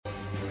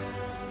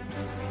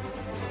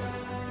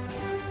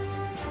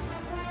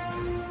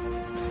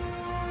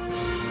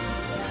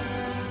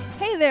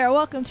there,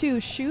 welcome to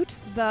Shoot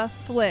the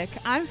Flick.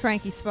 I'm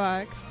Frankie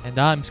Sparks. And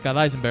I'm Scott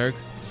Eisenberg.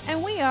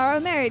 And we are a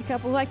married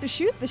couple who like to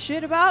shoot the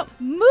shit about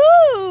movies.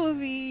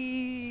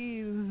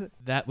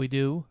 That we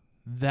do.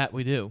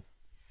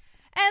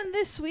 And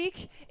this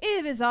week,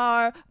 it is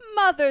our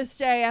Mother's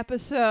Day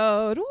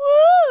episode.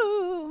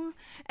 Woo!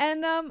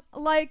 And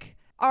like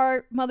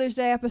our Mother's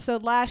Day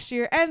episode last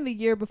year and the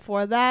year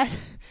before that,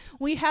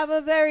 we have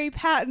a very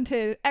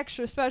patented,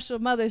 extra special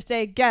Mother's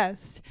Day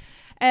guest.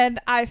 And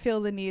I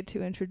feel the need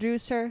to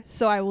introduce her,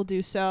 so I will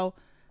do so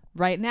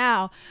right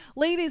now.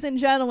 Ladies and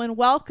gentlemen,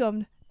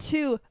 welcome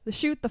to the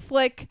Shoot the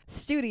Flick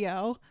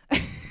studio.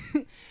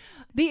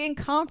 The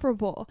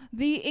incomparable,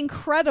 the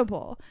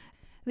incredible,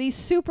 the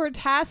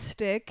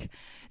super-tastic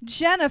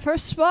Jennifer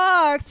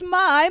Sparks,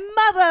 my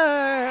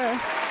mother.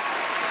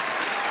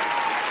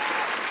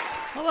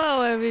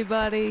 Hello,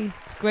 everybody.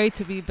 It's great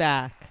to be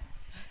back.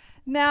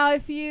 Now,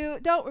 if you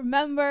don't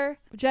remember,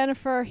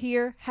 Jennifer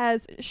here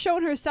has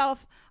shown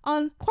herself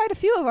on quite a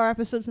few of our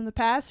episodes in the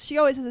past. She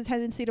always has a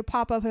tendency to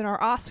pop up in our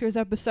Oscars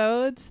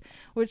episodes,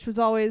 which was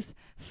always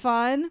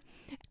fun.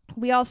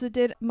 We also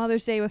did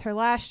Mother's Day with her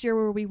last year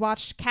where we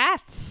watched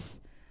Cats.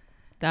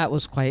 That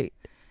was quite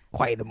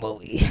a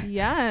movie.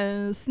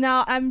 Yes.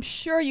 Now, I'm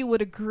sure you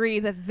would agree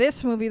that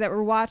this movie that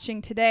we're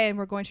watching today and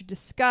we're going to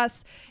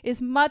discuss is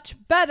much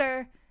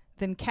better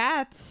than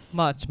Cats.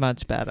 Much,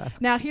 much better.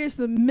 Now, here's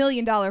the $1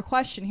 million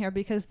question here,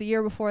 because the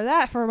year before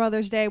that, for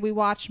Mother's Day, we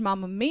watched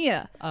Mamma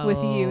Mia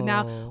with you.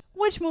 Now,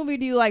 which movie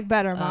do you like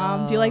better,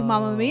 Mom? Do you like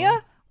Mamma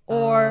Mia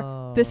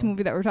or this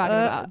movie that we're talking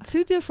about?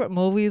 Two different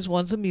movies.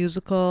 One's a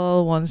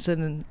musical, one's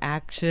an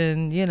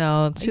action,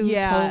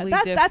 totally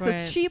different. That's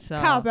a cheap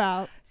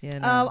cop-out.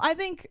 I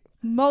think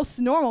most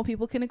normal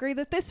people can agree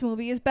that this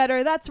movie is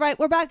better. That's right.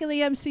 We're back in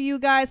the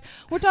MCU, guys.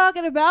 We're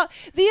talking about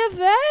The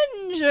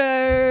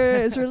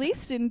Avengers,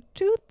 released in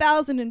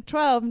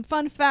 2012. And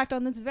fun fact,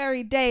 on this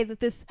very day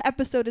that this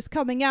episode is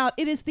coming out,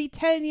 it is the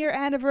 10-year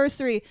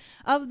anniversary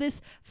of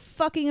this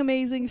fucking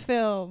amazing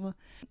film.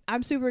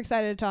 I'm super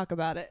excited to talk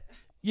about it.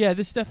 Yeah,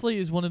 this definitely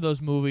is one of those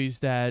movies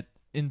that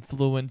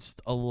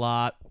influenced a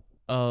lot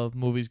of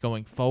movies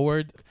going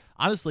forward.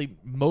 Honestly,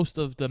 most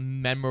of the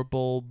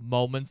memorable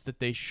moments that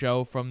they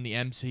show from the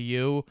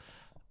MCU,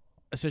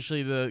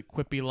 especially the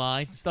quippy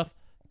lines and stuff,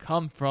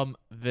 come from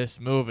this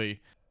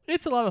movie.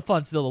 It's a lot of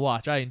fun still to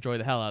watch. I enjoy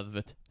the hell out of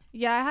it.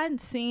 Yeah, I hadn't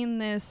seen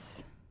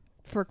this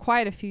for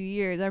quite a few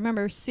years. I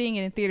remember seeing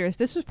it in theaters.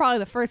 This was probably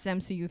the first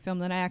MCU film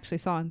that I actually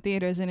saw in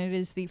theaters, and it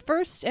is the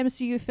first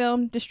MCU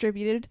film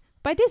distributed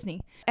by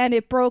Disney. And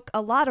it broke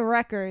a lot of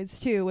records,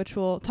 too, which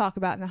we'll talk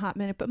about in a hot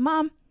minute. But,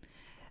 Mom,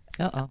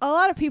 a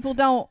lot of people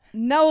don't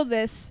know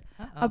this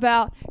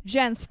about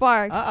Jen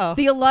Sparks,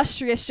 the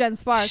illustrious Jen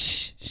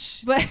Sparks.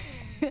 Shh.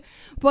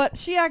 But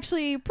she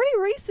actually pretty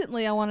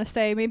recently, I want to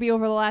say, maybe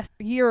over the last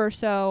year or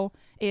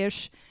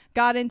so-ish,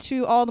 got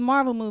into all the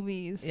Marvel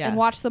movies and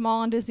watched them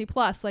all on Disney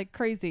Plus like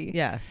crazy.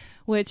 Yes.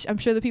 Which I'm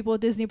sure the people at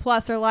Disney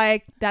Plus are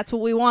like, that's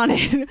what we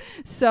wanted.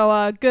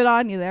 So good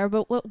on you there.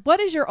 But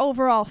what is your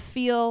overall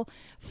feel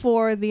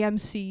for the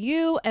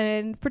MCU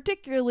and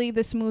particularly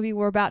this movie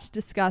we're about to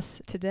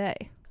discuss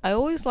today? I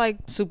always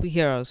liked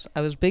superheroes. I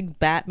was a big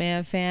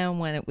Batman fan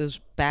when it was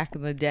back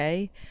in the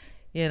day,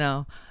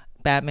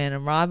 Batman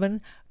and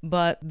Robin.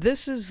 But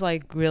this is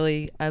like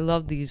really, I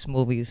love these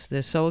movies.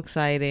 They're so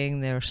exciting.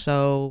 They're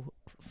so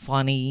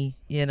funny.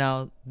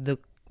 The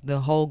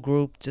whole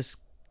group just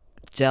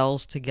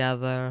gels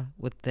together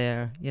with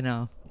their,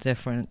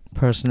 different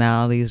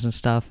personalities and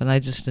stuff. And I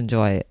just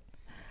enjoy it.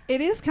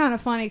 It is kind of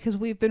funny because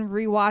we've been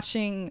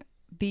rewatching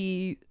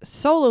the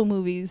solo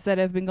movies that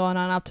have been going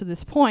on up to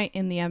this point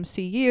in the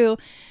MCU.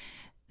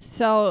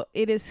 So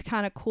it is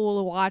kind of cool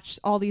to watch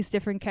all these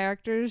different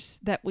characters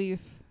that we've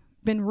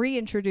been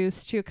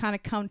reintroduced to kind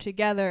of come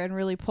together and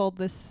really pull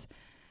this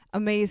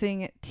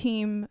amazing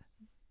team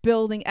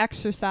building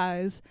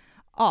exercise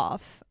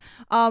off.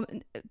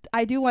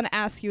 I do want to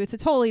ask you, it's a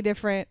totally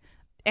different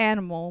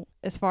animal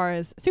as far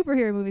as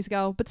superhero movies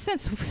go, but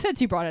since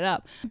you brought it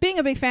up, being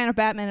a big fan of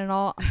Batman and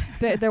all,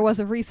 there was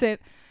a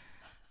recent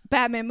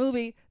Batman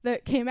movie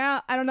that came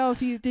out. I don't know if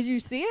did you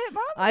see it,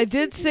 Mom? I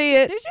did see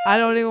it. Did you? I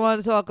don't even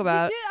want to talk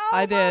about it.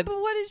 I did. But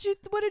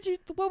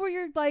what were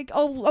your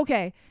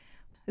okay,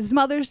 this is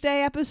Mother's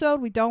Day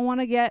episode. We don't want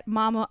to get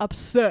Mama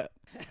upset.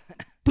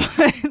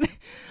 But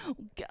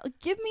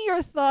give me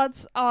your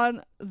thoughts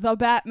on the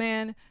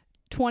Batman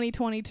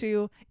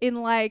 2022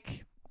 in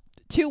like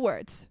 2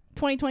 words.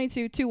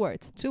 2022, 2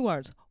 words. 2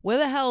 words. Where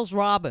the hell's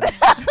Robin?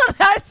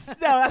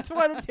 That's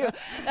more than 2.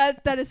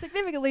 That is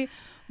significantly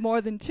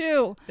more than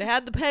 2. They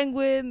had the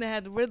Penguin, they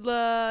had the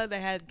Riddler,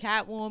 they had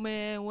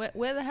Catwoman.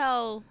 Where the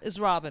hell is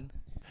Robin?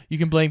 You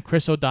can blame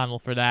Chris O'Donnell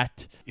for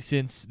that,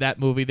 since that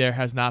movie there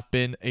has not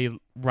been a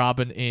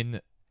Robin in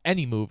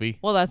any movie.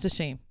 Well, that's a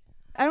shame.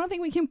 I don't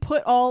think we can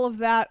put all of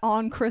that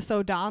on Chris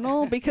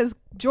O'Donnell because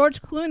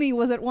George Clooney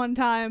was at one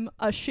time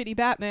a shitty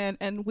Batman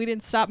and we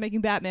didn't stop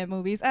making Batman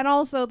movies. And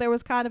also there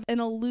was kind of an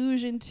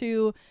allusion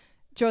to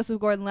Joseph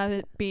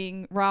Gordon-Levitt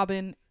being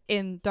Robin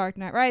in Dark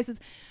Knight Rises.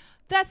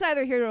 That's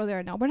neither here nor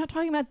there. No, we're not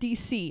talking about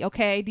DC,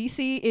 okay?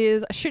 DC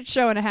is a shit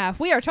show and a half.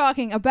 We are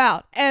talking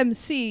about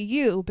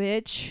MCU,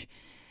 bitch.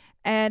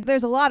 And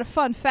there's a lot of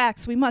fun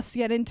facts we must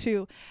get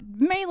into,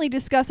 mainly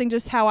discussing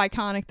just how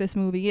iconic this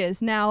movie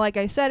is. Now, like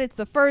I said, it's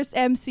the first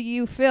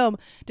MCU film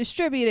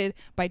distributed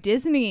by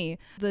Disney,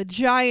 the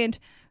giant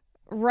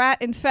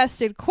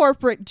rat-infested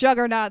corporate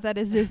juggernaut that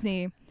is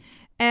Disney.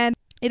 And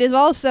it is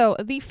also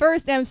the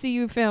first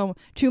MCU film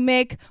to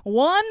make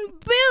 $1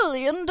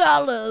 billion.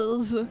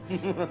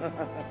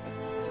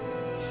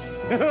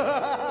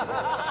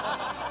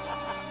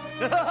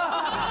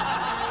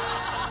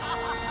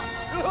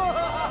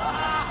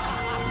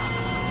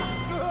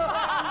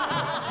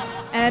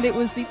 And it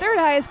was the third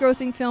highest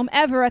grossing film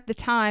ever at the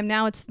time.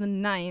 Now it's the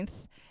 9th.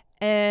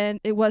 And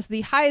it was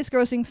the highest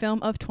grossing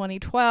film of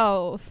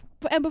 2012.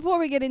 And before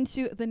we get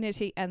into the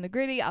nitty and the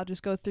gritty, I'll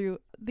just go through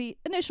the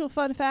initial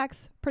fun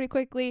facts pretty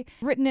quickly.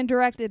 Written and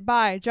directed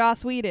by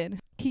Joss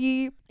Whedon.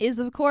 He is,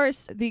 of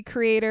course, the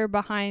creator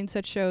behind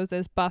such shows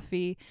as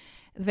Buffy,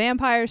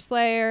 Vampire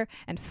Slayer,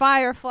 and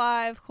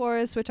Firefly, of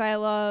course, which I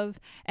love.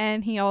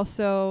 And he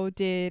also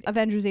did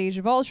Avengers Age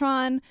of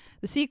Ultron,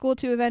 the sequel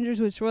to Avengers,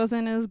 which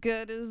wasn't as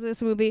good as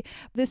this movie.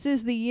 This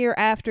is the year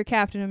after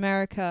Captain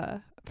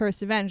America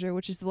First Avenger,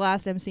 which is the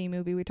last MCU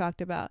movie we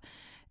talked about.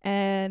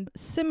 And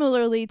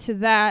similarly to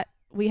that,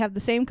 we have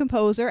the same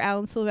composer,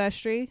 Alan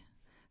Silvestri,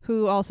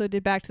 who also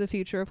did Back to the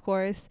Future, of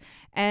course.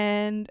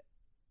 And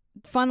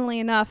funnily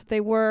enough, they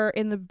were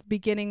in the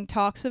beginning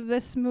talks of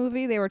this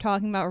movie. They were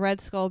talking about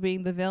Red Skull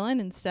being the villain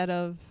instead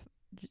of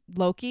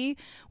Loki,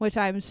 which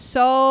I'm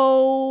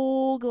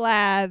so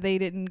glad they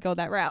didn't go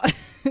that route.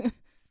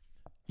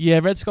 Yeah,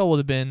 Red Skull would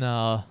have been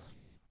not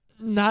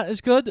as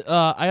good.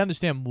 I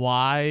understand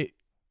why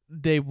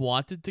they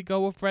wanted to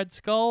go with Red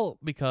Skull,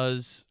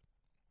 because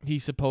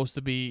he's supposed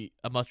to be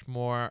a much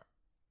more,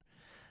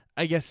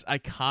 I guess,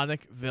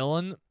 iconic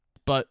villain.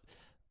 But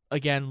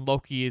again,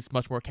 Loki is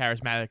much more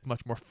charismatic,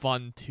 much more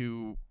fun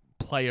to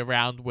play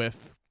around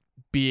with,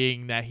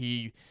 being that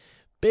he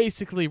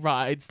basically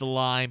rides the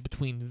line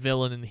between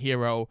villain and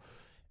hero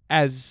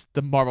as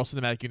the Marvel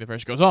Cinematic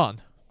Universe goes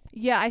on.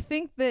 Yeah, I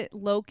think that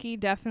Loki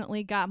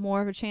definitely got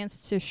more of a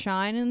chance to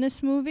shine in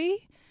this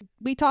movie.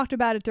 We talked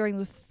about it during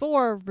the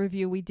Thor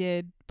review we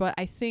did, but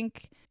I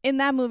think in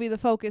that movie the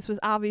focus was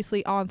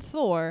obviously on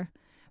Thor,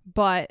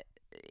 but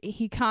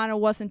he kind of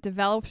wasn't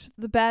developed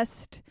the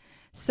best.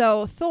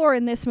 So Thor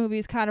in this movie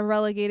is kind of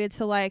relegated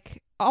to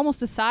like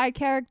almost a side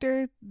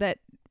character, that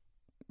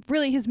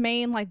really his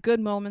main like good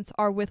moments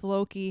are with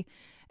Loki,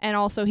 and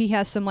also he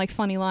has some like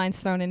funny lines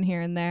thrown in here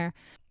and there.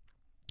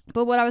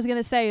 But what I was going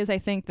to say is I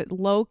think that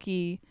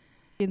Loki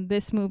in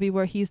this movie,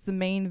 where he's the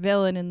main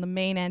villain and the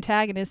main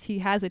antagonist, he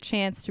has a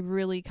chance to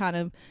really kind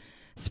of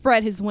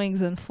spread his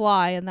wings and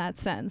fly in that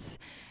sense.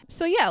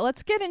 So yeah,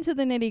 let's get into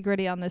the nitty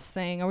gritty on this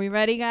thing. Are we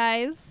ready,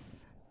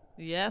 guys?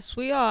 Yes,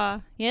 we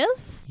are.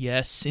 Yes?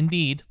 Yes,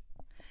 indeed.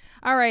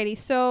 Alrighty,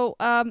 so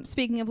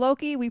speaking of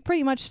Loki, we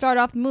pretty much start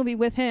off the movie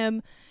with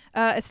him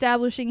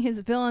establishing his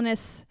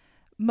villainous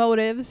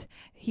motives.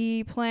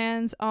 He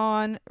plans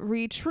on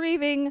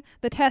retrieving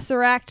the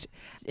Tesseract.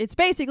 It's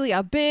basically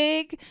a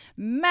big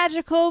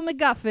magical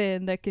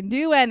MacGuffin that can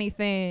do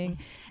anything.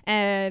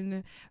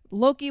 And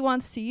Loki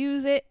wants to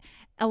use it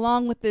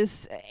along with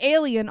this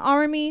alien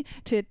army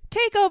to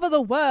take over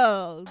the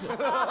world.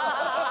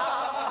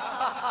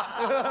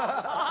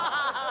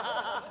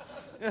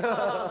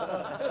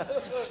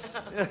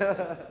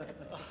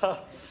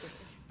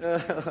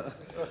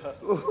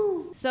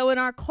 So in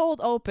our cold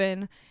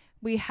open,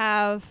 we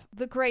have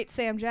the great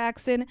Sam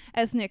Jackson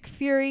as Nick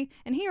Fury,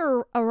 and he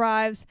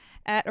arrives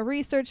at a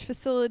research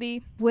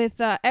facility with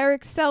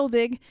Eric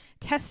Selvig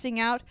testing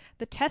out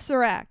the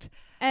Tesseract.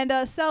 And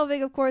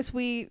Selvig, of course,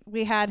 we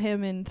had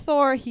him in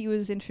Thor. He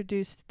was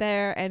introduced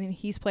there, and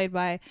he's played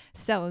by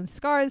Stellan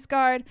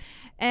Skarsgård.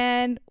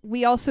 And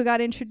we also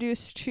got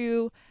introduced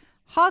to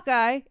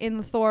Hawkeye in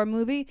the Thor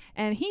movie,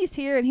 and he's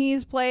here, and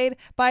he's played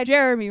by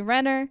Jeremy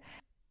Renner.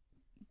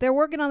 They're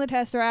working on the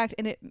Tesseract,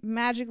 and it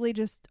magically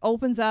just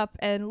opens up,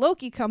 and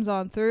Loki comes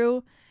on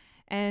through,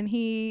 and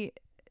he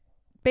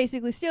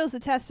basically steals the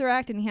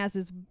Tesseract, and he has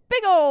this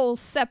big old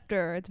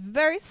scepter. It's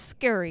very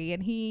scary,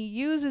 and he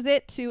uses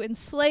it to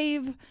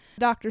enslave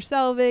Dr.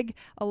 Selvig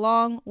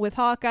along with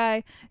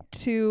Hawkeye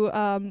to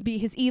be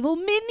his evil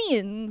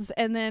minions,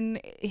 and then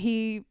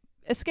he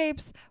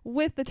escapes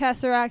with the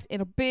Tesseract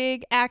in a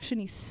big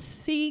actiony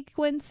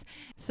sequence.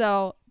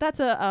 So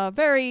that's a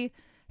very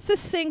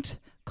succinct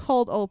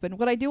cold open.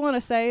 What I do want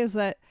to say is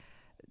that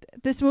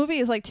this movie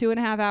is like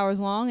 2.5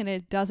 hours long, and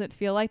it doesn't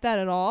feel like that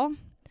at all.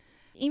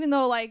 Even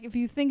though, like, if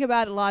you think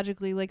about it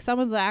logically, like, some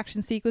of the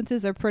action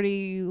sequences are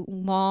pretty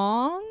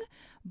long,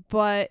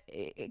 but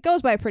it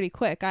goes by pretty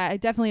quick. I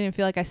definitely didn't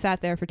feel like I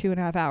sat there for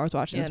 2.5 hours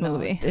watching this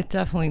movie. It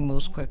definitely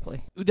moves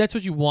quickly. That's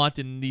what you want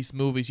in these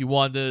movies. You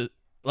want to,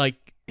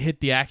 like, hit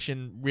the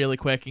action really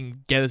quick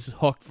and get us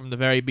hooked from the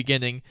very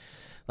beginning.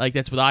 Like,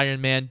 that's what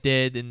Iron Man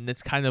did, and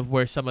that's kind of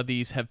where some of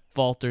these have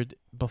faltered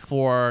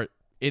before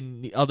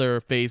in the other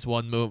Phase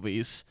 1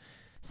 movies.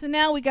 So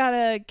now we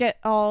gotta get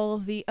all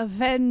of the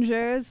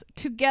Avengers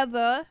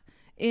together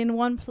in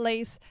one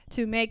place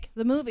to make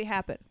the movie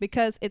happen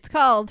because it's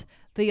called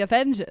The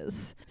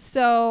Avengers.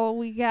 So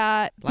we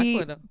got Black the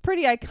Widow.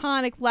 pretty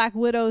iconic Black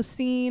Widow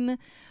scene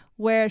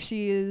where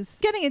she is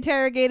getting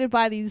interrogated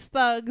by these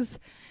thugs,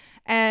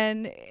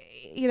 and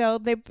you know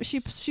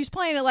she's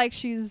playing it like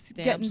she's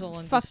Damsel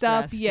getting in fucked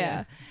up, distress, yeah.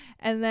 yeah.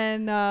 And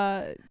then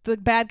the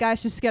bad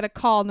guys just get a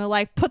call and they're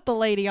like, put the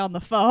lady on the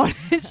phone.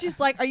 And she's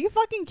like, are you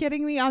fucking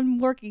kidding me? I'm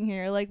working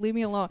here. Like, leave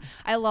me alone.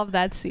 I love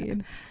that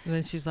scene. And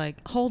then she's like,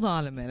 hold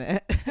on a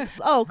minute.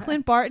 Oh,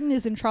 Clint Barton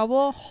is in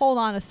trouble. Hold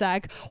on a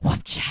sec.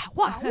 Whoop, cha,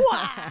 wah,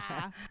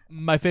 wah.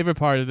 My favorite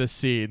part of this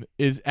scene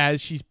is as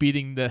she's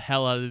beating the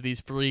hell out of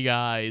these three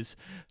guys,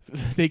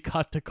 they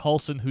cut to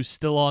Coulson, who's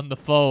still on the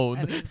phone.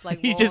 And he's, like,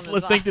 He's just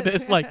rolling his listening to eyes.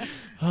 this like,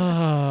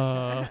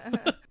 ah.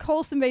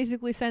 Coulson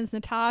basically sends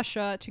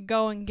Natasha to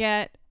go and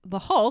get the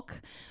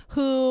Hulk,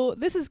 who,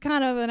 this is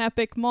kind of an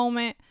epic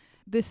moment.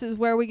 This is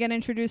where we get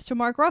introduced to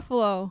Mark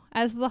Ruffalo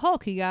as the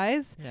Hulk, you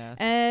guys. Yes.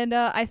 And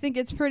I think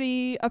it's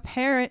pretty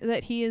apparent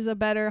that he is a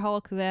better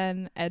Hulk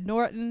than Ed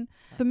Norton.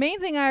 The main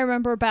thing I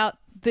remember about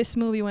this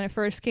movie when it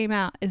first came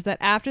out is that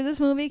after this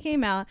movie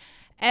came out,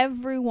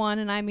 everyone,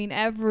 and I mean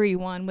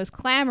everyone, was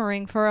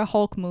clamoring for a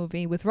Hulk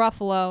movie with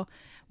Ruffalo.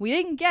 We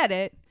didn't get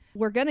it.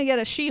 We're going to get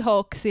a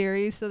She-Hulk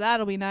series, so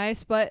that'll be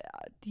nice. But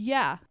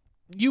yeah.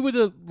 You would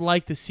have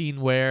liked a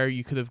scene where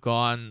you could have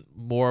gone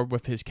more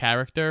with his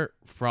character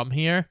from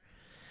here.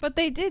 But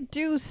they did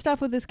do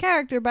stuff with his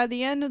character by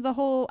the end of the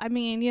whole, I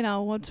mean, you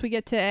know, once we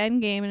get to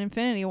Endgame and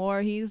Infinity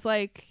War, he's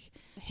like,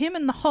 him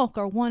and the Hulk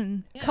are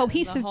one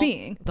cohesive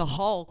being. The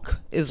Hulk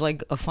is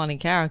like a funny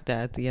character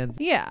at the end.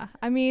 Yeah,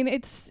 I mean,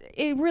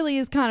 it really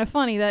is kind of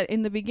funny that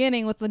in the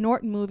beginning with the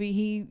Norton movie,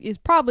 he is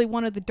probably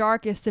one of the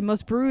darkest and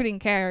most brooding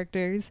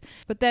characters.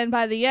 But then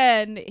by the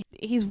end,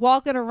 he's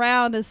walking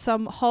around as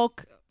some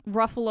Hulk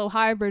Ruffalo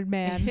hybrid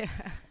man. Yeah.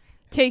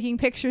 Taking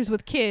pictures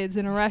with kids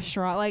in a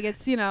restaurant. Like,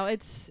 it's, you know,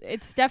 it's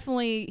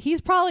definitely,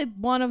 he's probably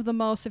one of the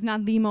most, if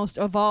not the most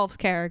evolved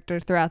character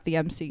throughout the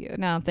MCU.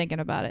 Now I'm thinking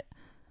about it.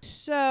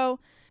 So,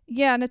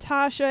 yeah,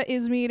 Natasha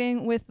is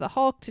meeting with the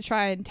Hulk to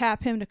try and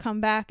tap him to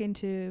come back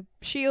into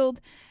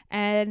S.H.I.E.L.D.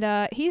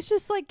 And he's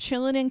just like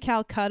chilling in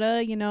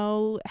Calcutta, you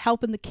know,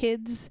 helping the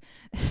kids,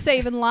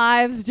 saving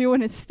lives,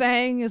 doing his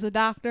thing as a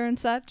doctor and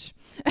such.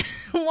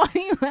 Why are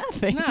you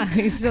laughing? Nah,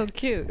 he's so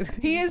cute.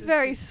 He is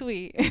very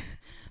sweet.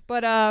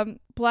 But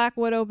Black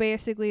Widow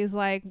basically is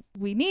like,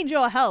 we need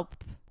your help.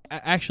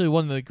 Actually,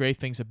 one of the great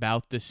things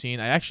about this scene,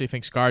 I actually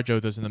think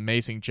ScarJo does an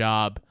amazing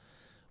job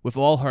with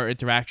all her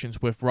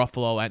interactions with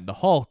Ruffalo and the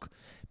Hulk,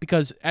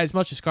 because as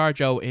much as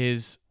ScarJo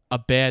is a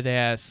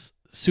badass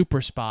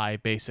super spy,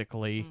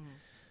 basically,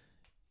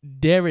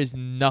 there is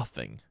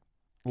nothing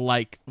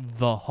like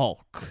the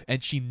Hulk,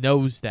 and she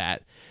knows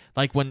that.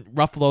 Like, when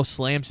Ruffalo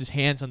slams his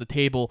hands on the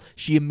table,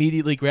 she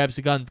immediately grabs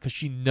the gun because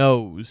she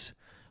knows,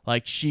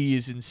 like, she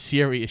is in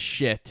serious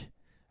shit.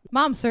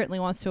 Mom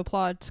certainly wants to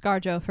applaud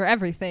ScarJo for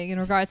everything in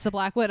regards to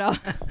Black Widow.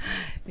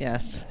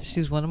 Yes,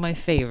 she's one of my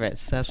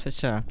favorites, that's for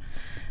sure.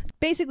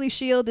 Basically,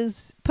 S.H.I.E.L.D.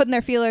 is putting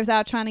their feelers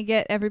out, trying to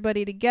get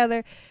everybody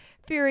together.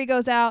 Fury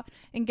goes out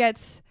and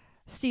gets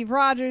Steve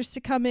Rogers to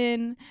come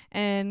in,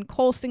 and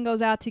Coulson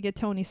goes out to get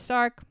Tony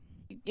Stark.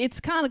 It's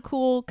kind of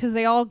cool because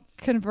they all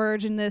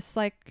converge in this,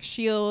 like,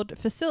 S.H.I.E.L.D.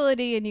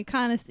 facility, and you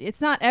kind of,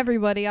 it's not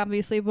everybody,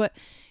 obviously, but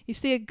you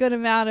see a good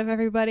amount of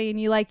everybody,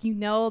 and you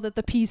know that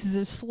the pieces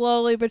are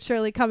slowly but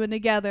surely coming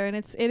together, and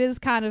it is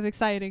kind of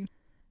exciting.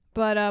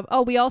 But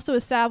we also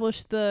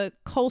established the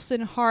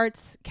Coulson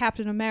Hearts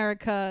Captain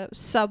America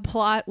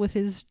subplot with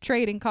his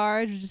trading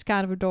cards, which is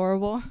kind of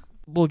adorable.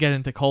 We'll get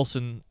into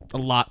Coulson a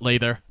lot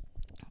later.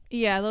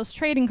 Yeah, those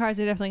trading cards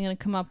are definitely going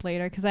to come up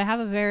later because I have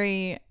a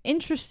very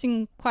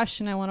interesting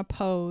question I want to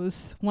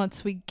pose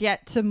once we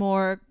get to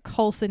more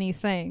Coulson-y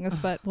things,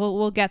 but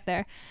we'll get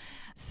there.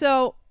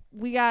 So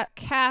we got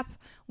Cap,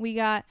 we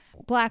got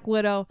Black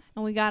Widow,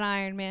 and we got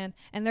Iron Man,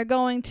 and they're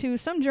going to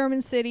some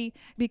German city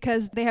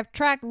because they have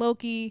tracked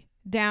Loki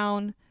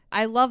down.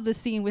 I love the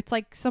scene with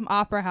like some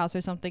opera house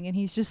or something, and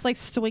he's just like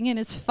swinging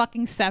his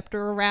fucking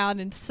scepter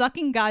around and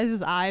sucking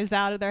guys' eyes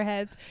out of their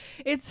heads.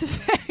 It's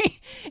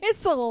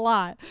a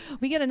lot.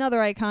 We get another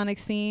iconic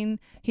scene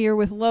here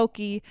with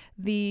Loki,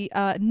 the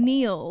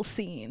kneel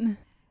scene.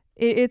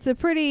 It's a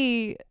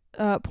pretty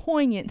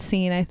poignant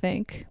scene, I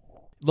think.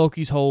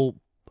 Loki's whole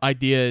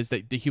idea is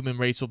that the human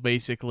race will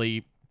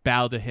basically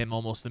bow to him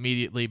almost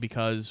immediately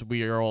because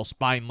we are all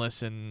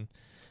spineless and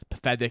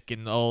pathetic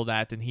and all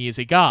that, and he is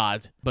a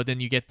god. But then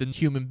you get the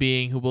human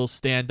being who will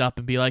stand up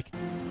and be like,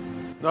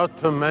 not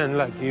to men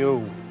like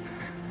you.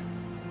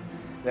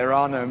 There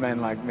are no men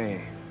like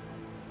me.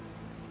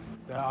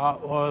 There are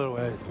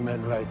always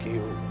men like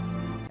you.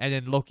 and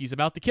then Loki's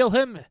about to kill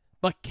him,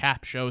 but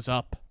Cap shows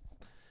up,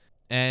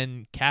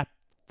 and Cap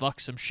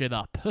fucks some shit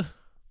up.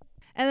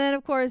 And then,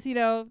 of course, you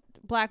know,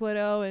 Black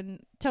Widow and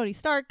Tony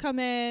Stark come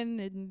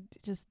in and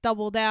just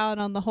double down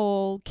on the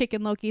whole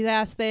kicking Loki's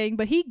ass thing,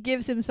 but he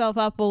gives himself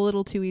up a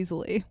little too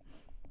easily.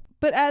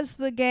 But as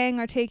the gang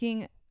are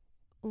taking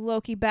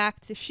Loki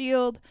back to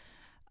S.H.I.E.L.D.,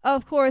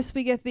 of course,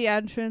 we get the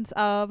entrance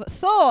of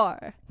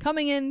Thor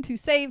coming in to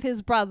save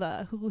his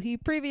brother, who he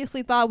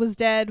previously thought was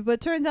dead,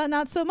 but turns out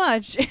not so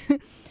much.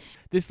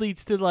 This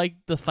leads to like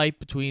the fight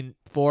between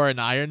Thor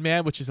and Iron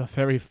Man, which is a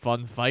very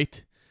fun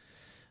fight.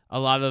 A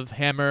lot of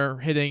hammer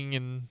hitting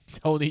and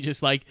Tony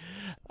just like,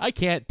 I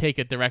can't take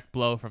a direct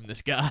blow from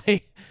this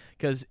guy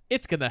because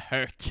it's going to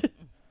hurt.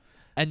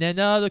 And then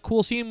the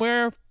cool scene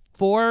where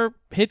Thor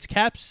hits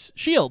Cap's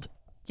shield.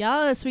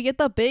 Yes, we get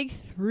the big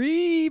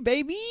 3,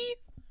 baby.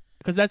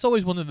 Because that's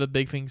always one of the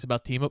big things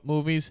about team-up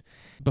movies.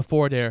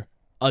 Before they're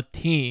a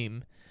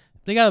team,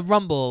 they got to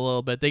rumble a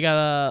little bit. They got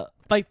to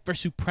fight for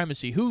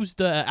supremacy. Who's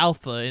the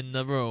alpha in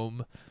the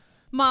room?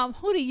 Mom,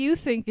 who do you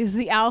think is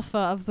the alpha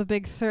of the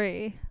big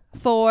 3?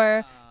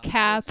 Thor,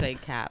 Cap. Say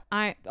Cap.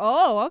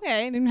 Oh,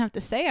 okay. I didn't have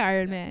to say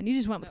Iron Man. You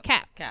just went with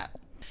Cap. Cap.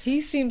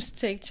 He seems to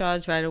take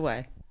charge right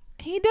away.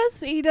 He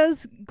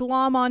does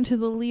glom onto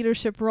the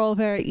leadership role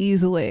very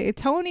easily.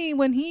 Tony,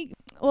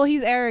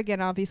 he's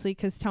arrogant, obviously,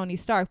 because Tony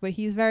Stark, but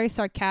he's very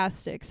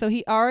sarcastic. So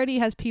he already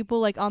has people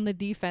like on the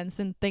defense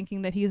and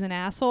thinking that he's an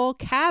asshole.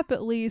 Cap,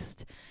 at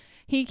least,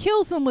 he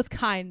kills them with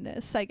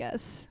kindness, I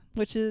guess,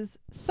 which is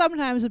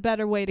sometimes a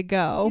better way to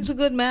go. He's a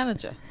good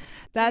manager.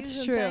 That's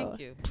Please true. And thank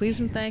you. Please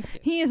and thank you.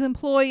 He is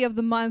employee of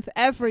the month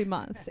every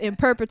month in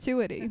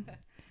perpetuity.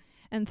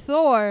 And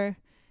Thor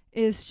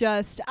is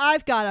just,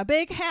 I've got a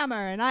big hammer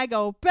and I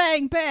go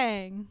bang,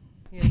 bang.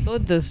 Yeah, Thor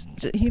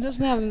he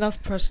doesn't have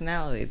enough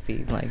personality to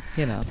be like,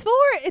 Thor,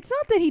 it's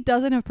not that he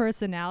doesn't have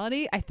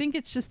personality. I think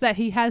it's just that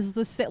he has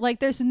the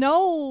there's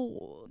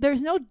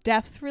no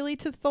depth really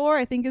to Thor.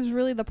 I think is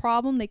really the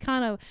problem. They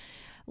kind of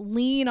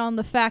lean on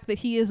the fact that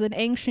he is an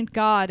ancient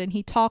god and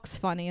he talks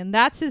funny, and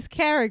that's his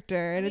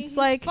character. And it's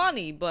like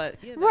funny, but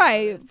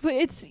right, but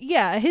it's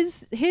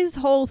his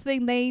whole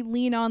thing. They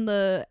lean on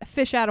the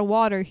fish out of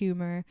water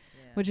humor.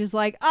 Which is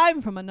like,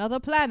 I'm from another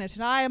planet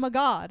and I am a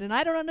god and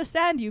I don't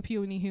understand you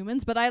puny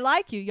humans, but I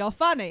like you. You're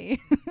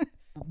funny.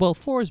 Well,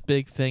 Thor's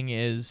big thing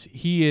is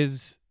he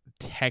is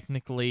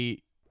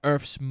technically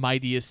Earth's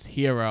mightiest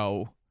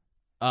hero,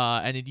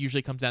 and it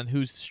usually comes down to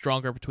who's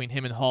stronger between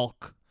him and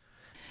Hulk.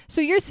 So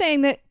you're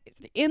saying that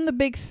in the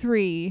big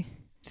 3,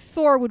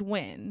 Thor would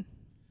win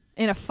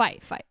in a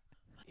fight.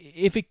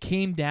 If it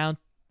came down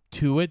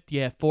to it,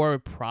 yeah, Thor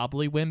would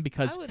probably win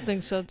because I would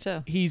think so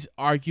too. he's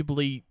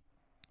arguably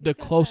the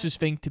closest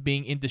thing to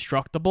being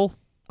indestructible.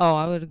 Oh,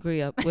 I would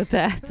agree with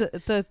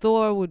that. The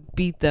Thor would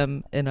beat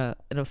them in a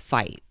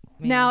fight.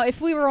 Now, if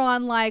we were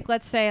on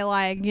let's say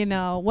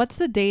what's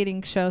the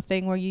dating show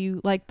thing where you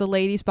the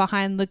ladies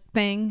behind the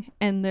thing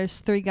and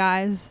there's 3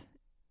 guys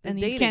and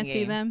you can't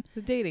see them?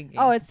 The dating game.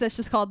 Oh, that's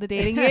just called the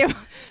dating game.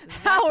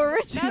 How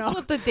original! That's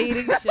what the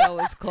dating show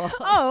is called.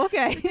 Oh,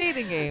 okay. The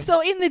dating game.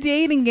 So in the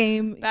dating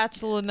game,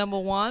 Bachelor number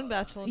 1,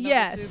 Bachelor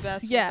number 2,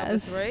 Bachelor number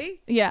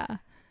 3. Yeah.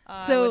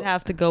 I would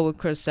have to go with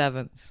Chris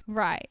Evans.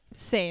 Right.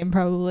 Same,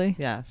 probably.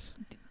 Yes.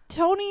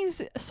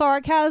 Tony's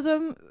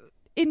sarcasm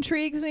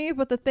intrigues me,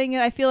 but the thing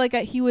is, I feel like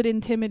he would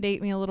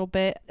intimidate me a little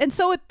bit. And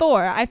so would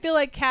Thor. I feel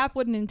like Cap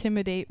wouldn't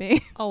intimidate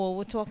me. Oh, well,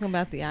 we're talking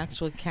about the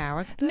actual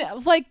character?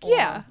 No,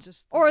 yeah.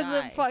 Just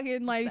the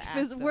fucking,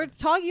 we're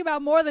talking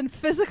about more than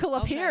physical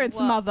appearance,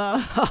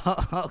 mother.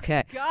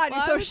 Okay. God,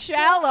 you're so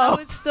shallow. I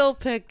would still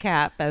pick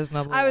Cap as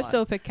number 1. I would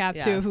still pick Cap,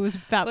 too, who was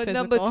about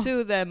physical. But number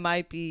 2 then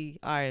might be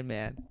Iron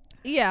Man.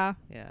 Yeah.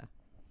 Yeah.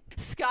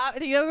 Scott,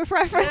 do you have a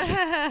preference?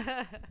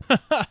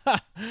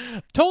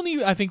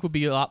 Tony, I think, would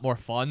be a lot more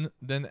fun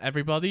than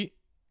everybody.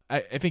 I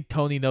think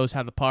Tony knows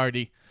how to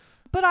party.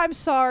 But I'm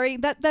sorry,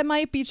 that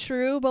might be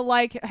true, but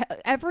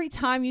every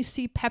time you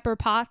see Pepper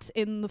Potts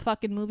in the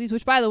fucking movies,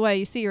 which by the way,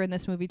 you see her in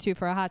this movie too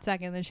for a hot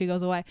second, then she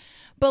goes away.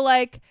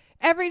 But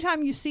every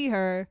time you see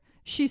her,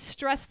 she's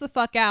stressed the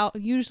fuck out,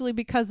 usually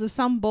because of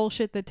some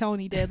bullshit that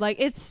Tony did.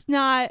 It's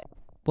not...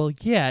 Well,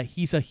 yeah,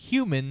 he's a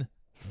human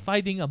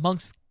fighting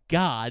amongst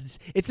gods.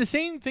 It's the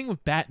same thing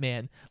with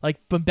Batman.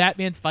 When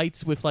Batman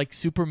fights with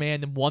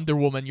Superman and Wonder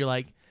Woman, you're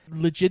like,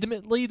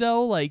 legitimately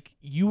though,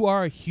 you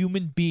are a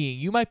human being.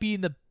 You might be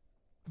in the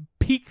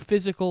peak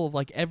physical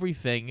of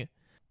everything,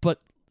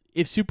 but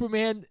if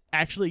Superman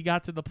actually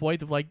got to the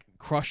point of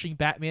crushing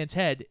Batman's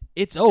head,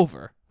 it's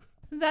over.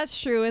 That's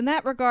true. In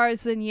that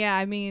regards, then yeah,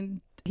 I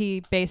mean,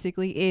 he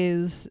basically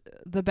is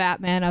the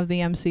Batman of the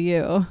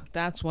MCU.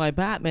 That's why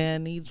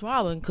Batman needs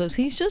Robin, because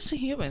he's just a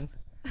human.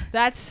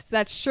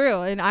 That's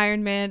true. And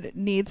Iron Man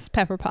needs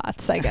Pepper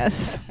Potts, I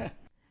guess.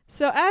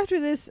 So after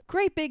this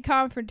great big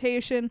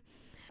confrontation,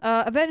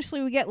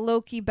 eventually we get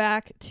Loki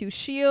back to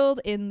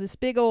S.H.I.E.L.D. in this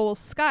big old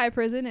sky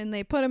prison, and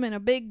they put him in a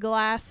big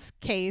glass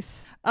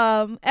case.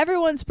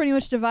 Everyone's pretty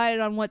much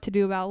divided on what to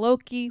do about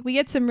Loki. We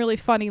get some really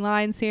funny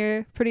lines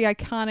here, pretty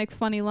iconic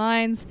funny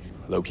lines.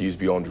 Loki is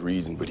beyond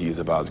reason, but he is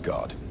of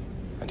Asgard,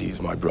 and he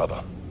is my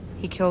brother.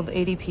 He killed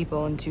 80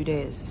 people in 2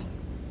 days.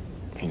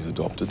 He's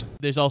adopted.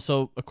 There's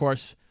also, of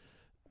course,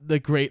 the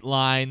great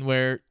line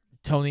where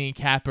Tony and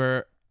Cap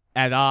are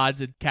at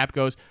odds, and Cap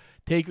goes,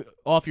 "Take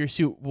off your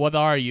suit. What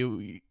are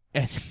you?"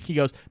 And he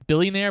goes,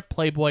 "Billionaire,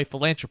 playboy,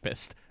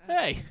 philanthropist."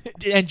 Hey,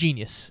 and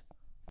genius.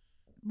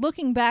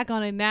 looking back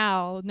on it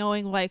now,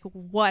 knowing like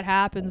what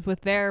happens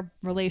with their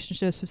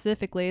relationship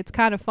specifically, it's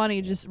kind of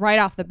funny. Just right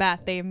off the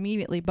bat, they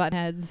immediately butt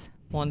heads.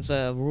 One's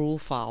a rule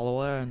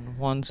follower and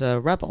one's a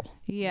rebel.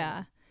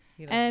 Yeah.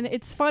 You know? And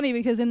it's funny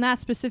because in that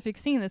specific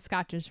scene that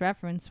Scott just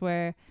referenced,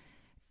 where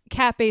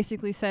Cap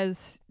basically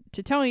says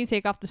to Tony,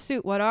 take off the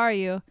suit, what are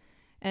you?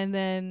 And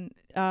then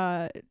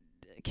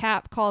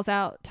Cap calls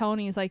out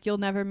Tony, is like, you'll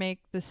never make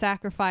the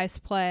sacrifice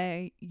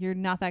play, you're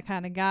not that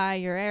kind of guy,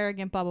 you're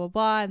arrogant, blah blah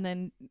blah. And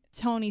then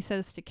Tony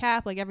says to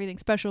Cap, like, everything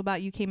special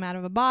about you came out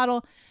of a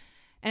bottle.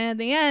 And at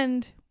the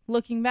end,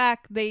 looking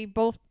back, they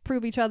both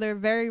prove each other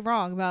very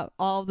wrong about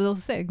all of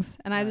those things,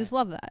 and I just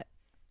love that.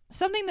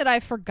 Something that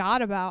I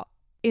forgot about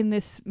in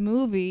this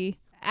movie,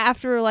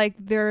 after like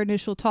their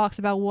initial talks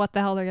about what the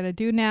hell they're gonna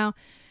do now,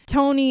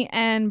 Tony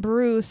and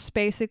Bruce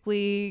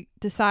basically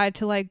decide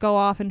to like go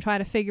off and try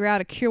to figure out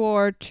a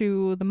cure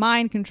to the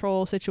mind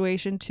control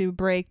situation to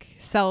break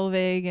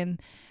Selvig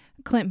and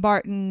Clint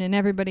Barton and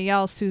everybody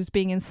else who's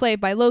being enslaved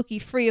by Loki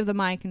free of the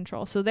mind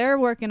control. So they're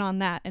working on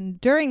that.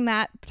 And during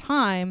that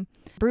time,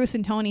 Bruce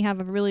and Tony have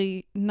a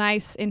really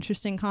nice,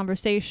 interesting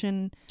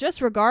conversation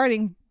just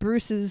regarding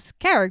Bruce's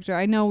character.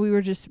 I know we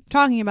were just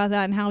talking about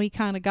that and how he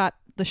kind of got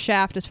the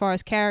shaft as far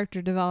as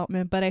character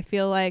development, but I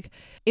feel like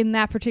in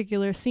that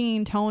particular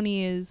scene,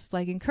 Tony is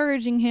like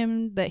encouraging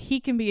him that he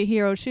can be a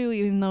hero too,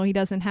 even though he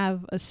doesn't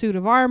have a suit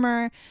of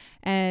armor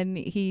and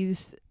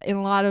he's in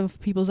a lot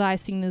of people's eyes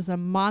seen as a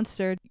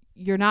monster.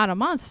 You're not a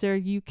monster,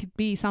 you could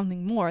be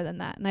something more than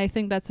that. And I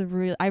think that's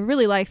I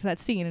really liked that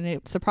scene, and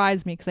it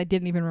surprised me because I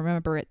didn't even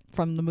remember it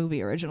from the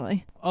movie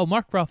originally. Oh,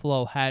 Mark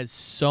Ruffalo has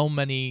so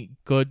many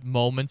good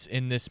moments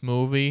in this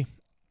movie.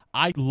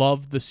 I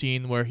love the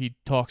scene where he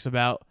talks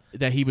about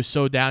that he was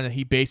so down that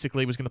he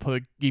basically was going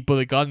to put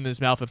a gun in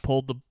his mouth and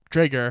pulled the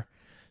trigger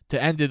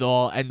to end it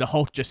all, and the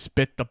Hulk just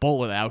spit the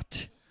bullet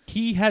out.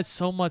 He has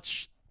so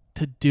much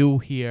to do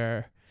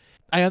here.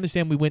 I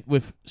understand we went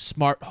with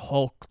smart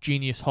Hulk,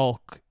 genius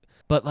Hulk,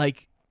 but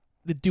like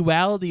the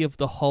duality of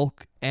the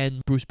Hulk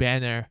and Bruce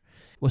Banner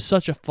was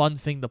such a fun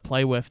thing to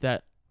play with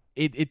that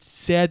it's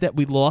sad that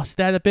we lost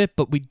that a bit,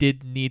 but we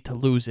did need to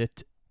lose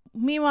it.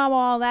 Meanwhile,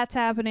 while that's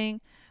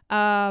happening,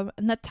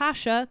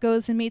 Natasha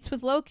goes and meets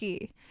with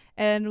Loki.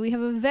 And we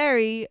have a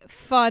very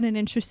fun and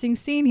interesting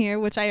scene here,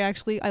 which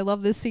I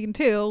love this scene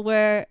too,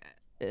 where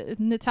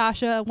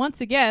Natasha,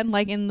 once again,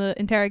 like in the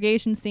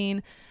interrogation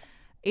scene,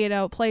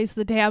 plays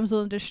the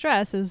damsel in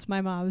distress, as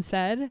my mom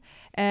said.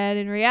 And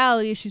in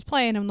reality, she's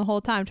playing him the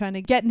whole time, trying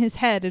to get in his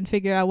head and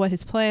figure out what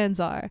his plans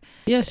are.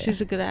 Yeah, she's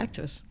a good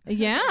actress.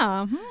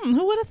 Yeah.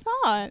 Who would have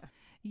thought?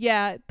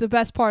 Yeah, the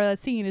best part of that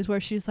scene is where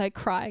she's like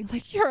crying. It's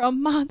like, you're a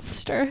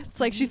monster.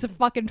 It's like she's a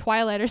fucking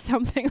Twilight or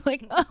something.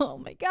 Like,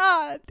 oh my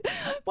God.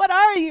 What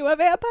are you, a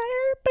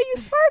vampire? But you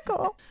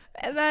sparkle.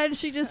 And then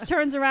she just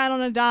turns around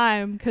on a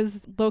dime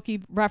because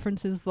Loki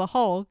references the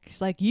Hulk. She's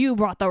like, you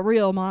brought the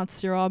real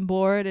monster on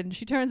board. And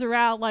she turns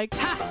around like,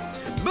 ha!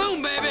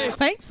 Boom, baby!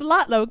 Thanks a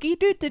lot, Loki.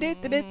 Do, do, do,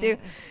 do, do, do.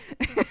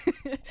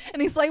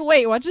 And he's like,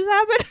 wait, what just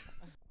happened?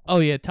 Oh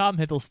yeah, Tom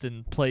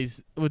Hiddleston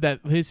plays with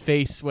his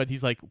face when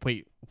he's like,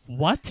 wait,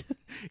 what?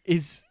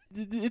 It's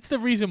the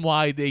reason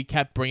why they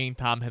kept bringing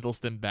Tom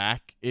Hiddleston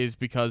back is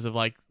because of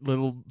like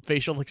little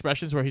facial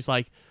expressions where he's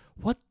like,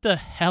 what the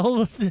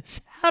hell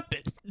just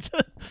happened?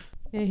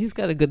 Yeah, he's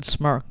got a good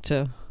smirk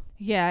too.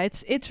 Yeah,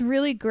 it's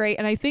really great,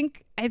 and I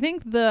think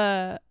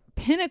the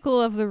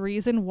pinnacle of the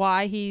reason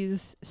why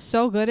he's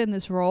so good in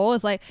this role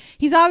is like,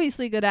 he's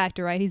obviously a good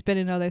actor, right? He's been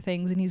in other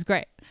things and he's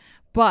great,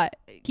 but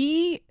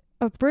he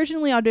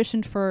originally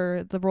auditioned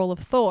for the role of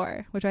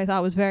Thor, which I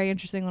thought was very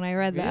interesting when I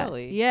read that.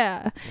 Really?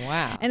 Yeah.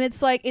 Wow. And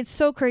it's like, it's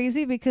so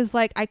crazy because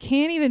like I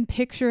can't even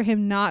picture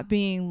him not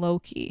being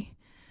Loki.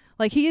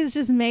 Like he has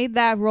just made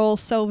that role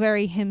so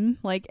very him.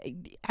 Like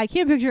I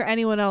can't picture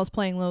anyone else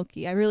playing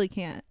Loki. I really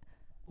can't.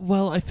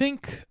 Well, I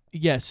think,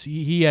 yes,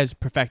 he has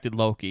perfected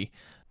Loki,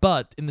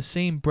 but in the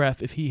same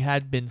breath, if he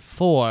had been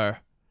Thor,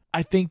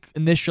 I think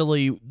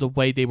initially the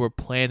way they were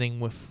planning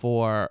with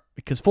Thor,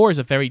 because Thor is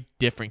a very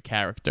different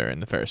character in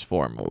the first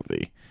Thor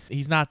movie.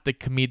 He's not the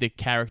comedic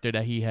character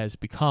that he has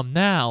become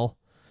now.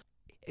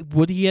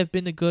 Would he have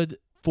been a good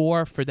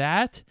Thor for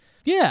that?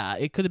 Yeah,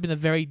 it could have been a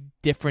very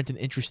different and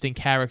interesting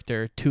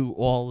character to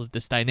all of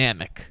this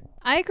dynamic.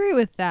 I agree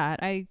with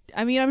that. I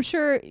mean, I'm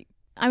sure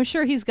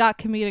he's got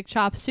comedic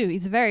chops too.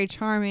 He's a very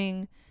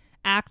charming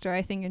actor,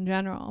 I think, in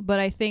general. But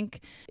I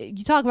think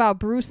you talk about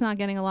Bruce not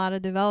getting a lot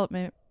of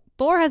development.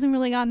 Thor hasn't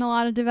really gotten a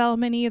lot of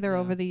development either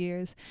over the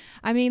years.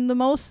 I mean, the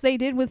most they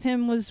did with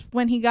him was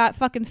when he got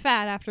fucking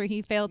fat after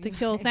he failed to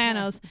kill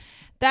Thanos.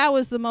 That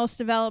was the most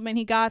development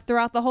he got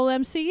throughout the whole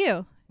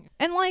MCU.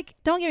 And, like,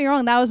 don't get me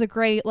wrong, that was a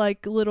great,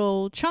 like,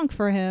 little chunk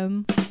for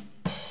him.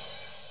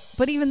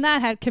 But even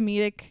that had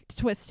comedic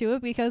twist to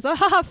it because,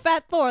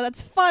 fat Thor,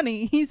 that's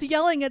funny. He's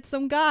yelling at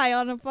some guy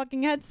on a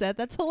fucking headset.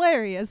 That's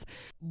hilarious.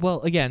 Well,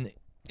 again,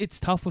 it's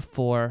tough with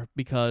Thor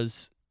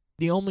because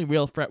the only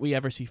real threat we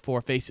ever see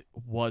Thor face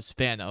was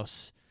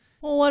Thanos.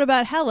 Well, what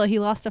about Hela? He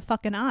lost a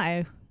fucking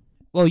eye.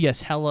 Well,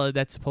 yes, Hela,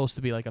 that's supposed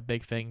to be like a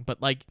big thing,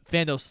 but like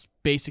Thanos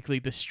basically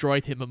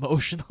destroyed him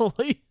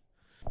emotionally.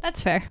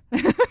 That's fair.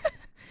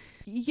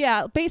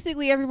 Yeah,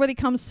 basically everybody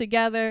comes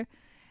together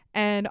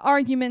and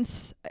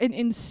arguments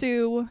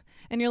ensue,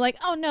 and you're like,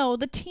 oh no,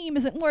 the team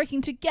isn't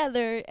working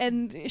together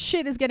and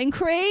shit is getting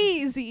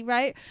crazy,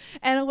 right?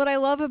 And what I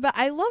love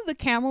the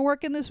camera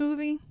work in this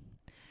movie.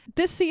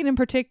 This scene in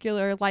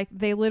particular, like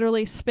they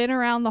literally spin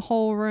around the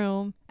whole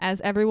room as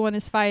everyone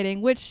is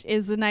fighting, which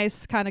is a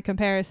nice kind of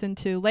comparison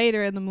to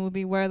later in the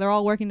movie where they're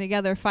all working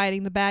together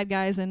fighting the bad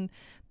guys, and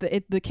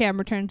the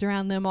camera turns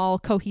around them all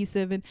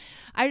cohesive. And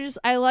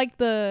I like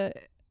the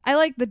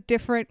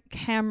different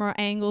camera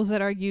angles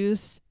that are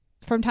used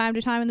from time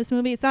to time in this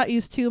movie. It's not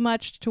used too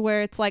much to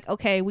where it's like,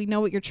 okay, we know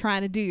what you're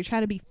trying to do. You're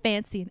trying to be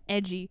fancy and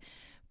edgy,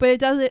 but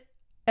it does it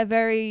at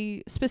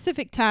very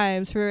specific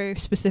times for very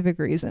specific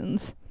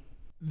reasons.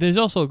 There's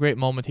also a great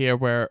moment here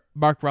where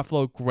Mark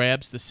Ruffalo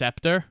grabs the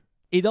scepter.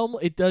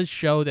 It does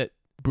show that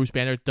Bruce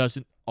Banner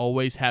doesn't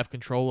always have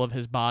control of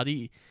his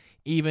body,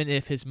 even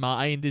if his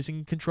mind is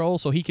in control.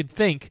 So he can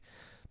think,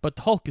 but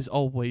the Hulk is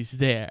always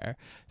there.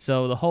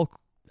 So the Hulk,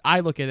 I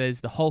look at it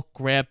as the Hulk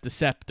grabbed the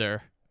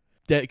scepter,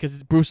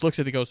 because Bruce looks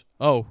at it and goes,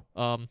 oh.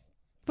 But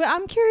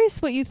I'm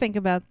curious what you think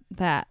about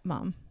that,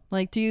 Mom.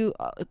 Like, do you...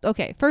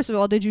 okay, first of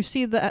all, did you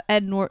see the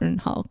Ed Norton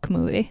Hulk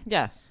movie?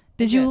 Yes.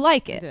 Did you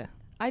like it?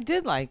 I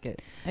did like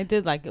it.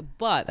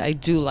 But I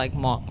do like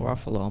Mark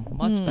Ruffalo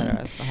much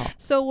better as the Hulk.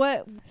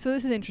 So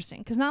this is interesting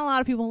because not a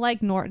lot of people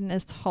like Norton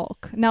as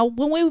Hulk. Now,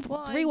 when we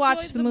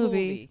rewatched the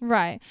movie,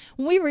 right?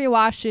 When we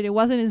rewatched it, it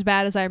wasn't as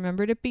bad as I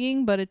remembered it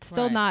being, but it's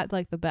still not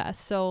like the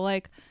best. So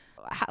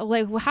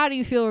how do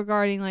you feel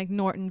regarding like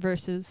Norton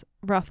versus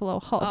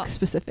Ruffalo Hulk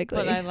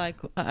specifically? But I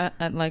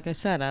like I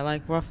said, I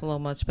like Ruffalo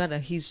much better.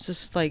 He's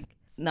just like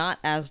not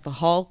as the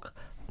Hulk,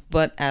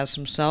 but as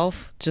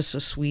himself, just a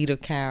sweeter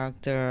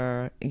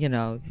character. You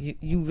know,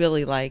 you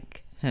really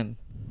like him.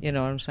 You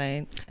know what I'm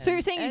saying? So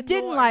you're saying you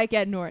didn't like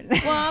Ed Norton?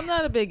 Well, I'm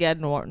not a big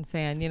Ed Norton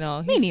fan. You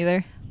know, me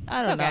neither.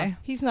 I don't know.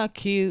 He's not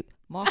cute.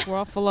 Mark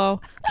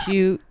Ruffalo,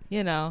 cute.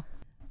 You know,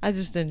 I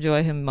just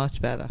enjoy him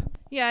much better.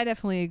 Yeah, I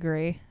definitely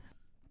agree.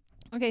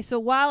 Okay, so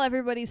while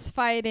everybody's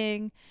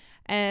fighting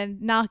and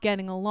not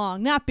getting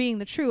along, not being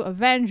the true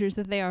Avengers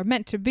that they are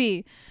meant to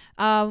be,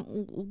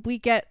 we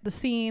get the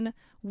scene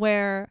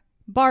where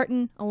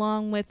Barton,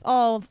 along with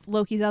all of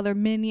Loki's other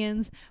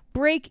minions,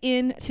 break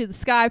into the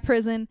Sky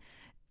Prison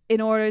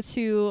in order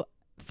to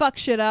fuck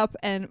shit up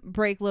and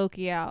break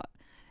Loki out.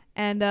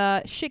 And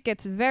shit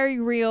gets very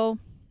real.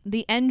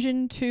 The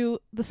engine to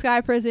the Sky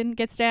Prison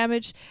gets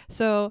damaged,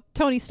 so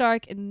Tony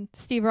Stark and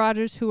Steve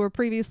Rogers, who were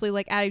previously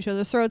like at each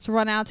other's throats,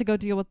 run out to go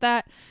deal with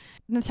that.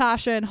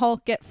 Natasha and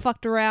Hulk get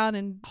fucked around,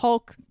 and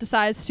Hulk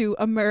decides to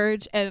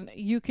emerge, and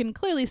you can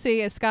clearly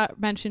see, as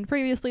Scott mentioned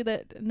previously,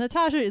 that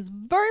Natasha is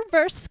very,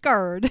 very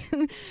scared.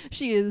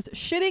 She is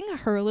shitting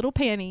her little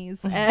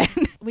panties, and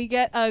we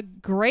get a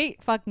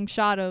great fucking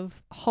shot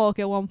of Hulk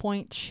at one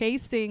point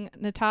chasing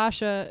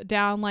Natasha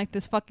down like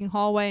this fucking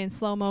hallway in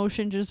slow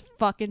motion, just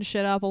fucking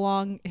shit up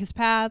along his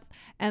path.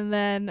 And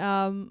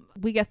then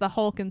we get the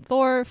Hulk and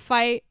Thor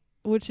fight,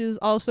 which is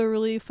also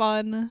really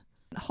fun.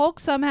 Hulk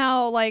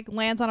somehow like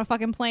lands on a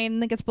fucking plane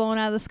and then gets blown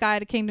out of the sky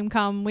to Kingdom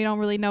Come. We don't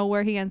really know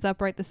where he ends up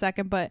right this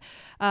second, but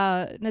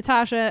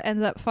Natasha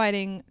ends up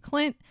fighting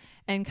Clint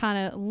and kind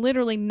of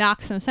literally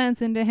knocks some sense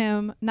into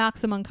him,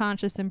 knocks him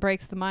unconscious, and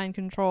breaks the mind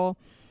control.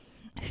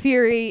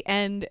 Fury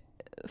and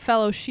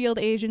fellow SHIELD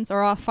agents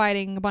are off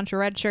fighting a bunch of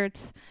red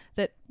shirts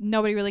that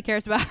nobody really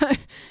cares about.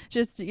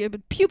 Just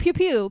pew pew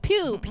pew pew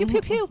pew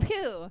pew pew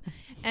pew.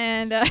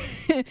 And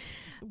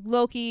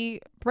Loki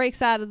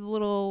breaks out of the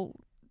little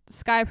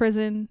Sky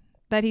Prison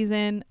that he's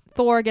in.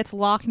 Thor gets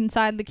locked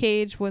inside the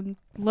cage when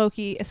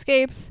Loki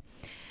escapes.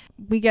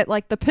 We get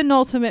like the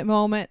penultimate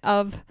moment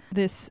of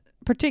this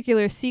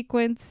particular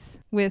sequence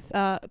with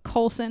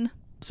Coulson.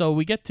 So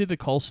we get to the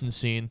Coulson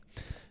scene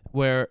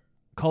where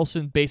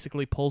Coulson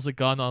basically pulls a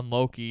gun on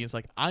Loki. He's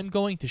like, I'm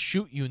going to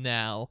shoot you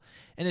now.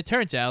 And it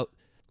turns out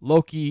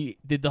Loki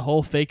did the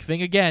whole fake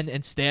thing again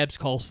and stabs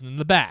Coulson in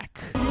the back.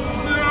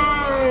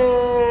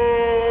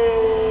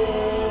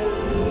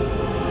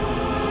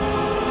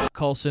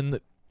 Coulson,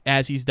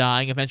 as he's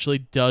dying, eventually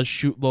does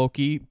shoot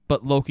Loki,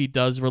 but Loki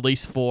does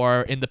release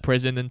Thor in the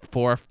prison, and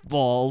Thor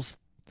falls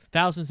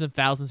thousands and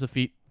thousands of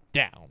feet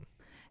down.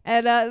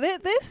 And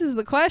this is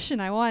the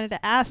question I wanted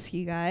to ask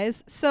you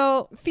guys.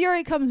 So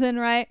Fury comes in,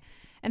 right,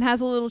 and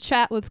has a little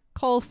chat with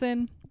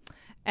Coulson,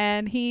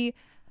 and he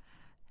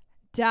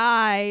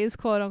dies,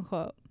 quote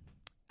unquote.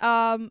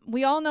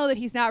 We all know that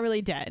he's not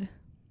really dead.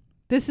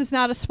 This is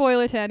not a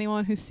spoiler to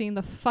anyone who's seen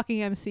the fucking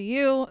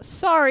MCU.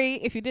 Sorry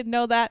if you didn't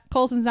know that.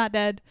 Coulson's not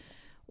dead.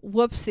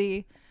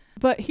 Whoopsie.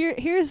 But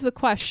here's the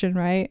question,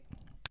 right?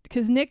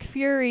 Because Nick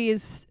Fury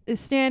is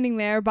standing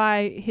there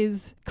by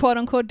his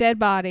quote-unquote dead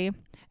body,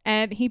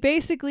 and he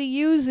basically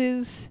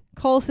uses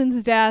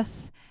Coulson's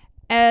death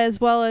as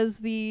well as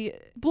the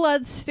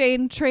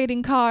blood-stained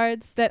trading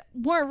cards that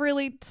weren't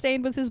really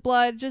stained with his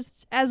blood,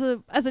 just as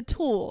a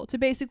tool to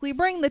basically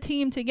bring the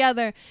team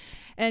together.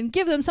 and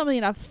give them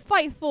something to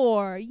fight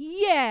for.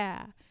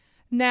 Yeah.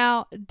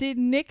 Now, did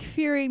Nick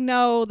Fury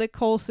know that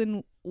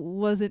Coulson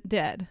wasn't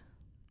dead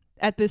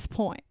at this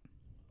point?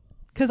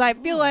 Because I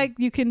feel like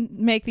you can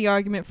make the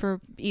argument for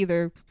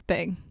either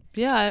thing.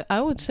 Yeah,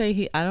 I would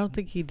say I don't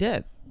think he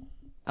did.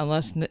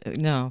 Unless,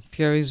 no,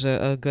 Fury's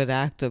a good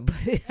actor. But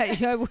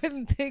I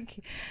wouldn't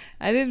think,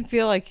 I didn't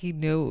feel like he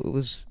knew it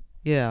was,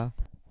 yeah.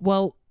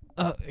 Well,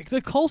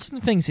 the Coulson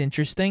thing's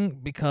interesting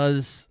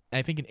because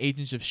I think in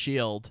Agents of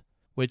S.H.I.E.L.D.,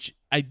 which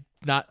I'm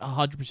not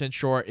 100%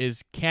 sure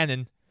is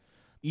canon,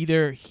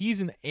 either he's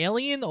an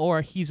alien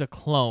or he's a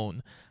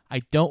clone.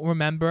 I don't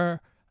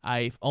remember.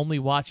 I've only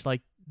watched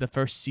like the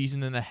first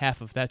season and a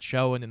half of that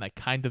show, and then I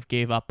kind of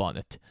gave up on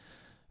it.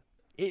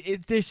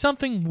 There's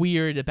something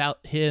weird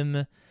about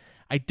him.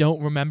 I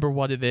don't remember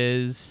what it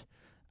is.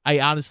 I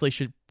honestly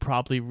should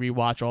probably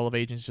rewatch all of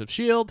Agents of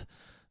S.H.I.E.L.D.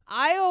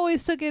 I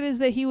always took it as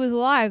that he was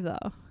alive,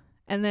 though.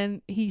 And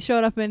then he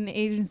showed up in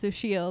Agents of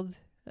S.H.I.E.L.D.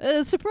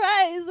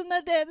 Surprise, I'm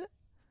not dead.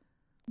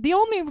 The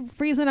only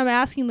reason I'm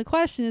asking the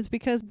question is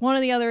because one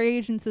of the other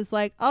agents is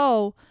like,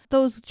 oh,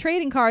 those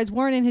trading cards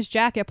weren't in his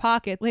jacket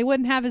pocket. They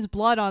wouldn't have his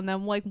blood on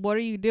them. Like, what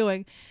are you doing?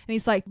 And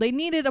he's like, they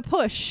needed a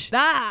push.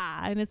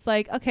 Ah! And it's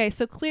like, okay,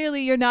 so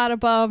clearly you're not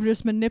above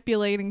just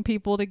manipulating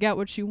people to get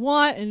what you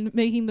want and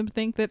making them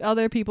think that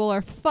other people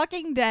are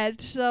fucking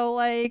dead. So,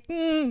 like,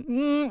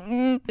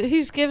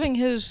 He's giving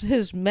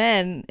his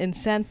men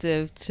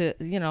incentive to,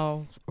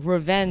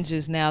 revenge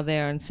is now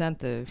their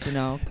incentive,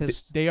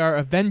 because They are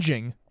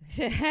avenging.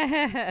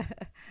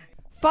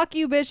 Fuck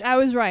you, bitch. I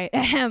was right.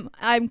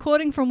 I'm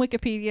quoting from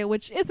Wikipedia,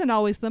 which isn't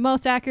always the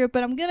most accurate,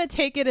 but I'm going to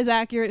take it as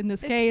accurate in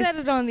this case. It said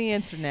it on the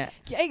internet.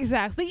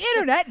 Exactly. The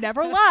internet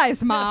never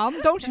lies, Mom.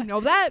 Don't you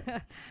know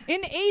that?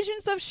 In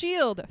Agents of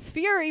S.H.I.E.L.D.,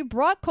 Fury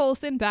brought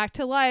Coulson back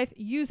to life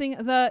using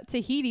the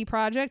Tahiti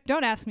Project.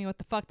 Don't ask me what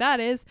the fuck that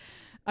is.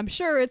 I'm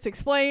sure it's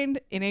explained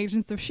in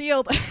Agents of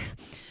S.H.I.E.L.D.,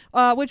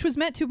 which was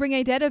meant to bring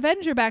a dead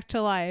Avenger back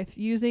to life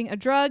using a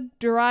drug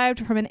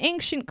derived from an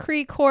ancient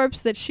Kree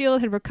corpse that S.H.I.E.L.D.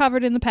 had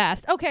recovered in the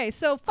past. Okay,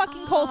 so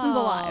fucking Coulson's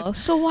alive.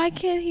 So why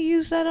can't he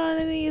use that on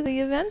any of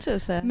the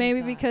Avengers then?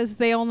 Maybe because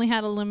they only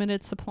had a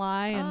limited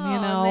supply,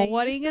 and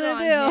what are you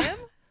gonna do?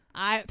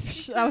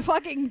 A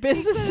fucking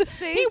business.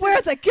 He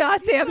wears a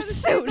goddamn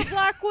suit. The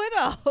Black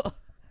Widow.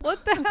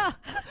 What the hell?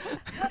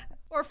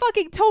 Or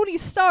fucking Tony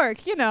Stark.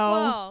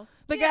 Well,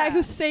 the guy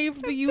who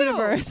saved the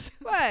universe.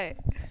 Right.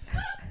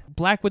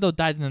 Black Widow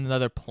died on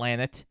another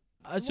planet,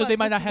 so they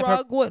might not have her.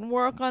 Drug wouldn't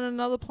work on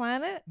another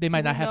planet. They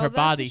might not have her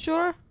body.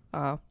 Sure.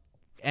 Oh.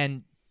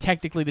 And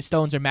technically, the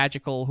stones are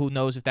magical. Who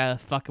knows if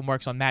that fucking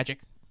works on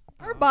magic?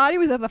 Her body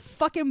was at the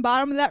fucking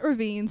bottom of that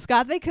ravine,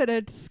 Scott. They could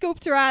have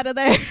scooped her out of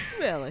there.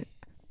 Really?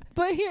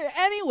 But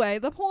anyway,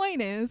 the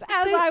point is,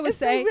 I was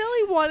saying, they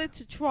really wanted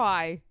to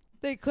try,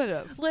 they could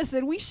have.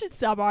 Listen, we should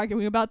stop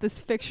arguing about this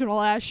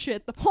fictional ass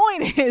shit. The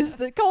point is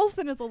that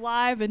Coulson is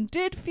alive, and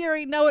did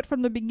Fury know it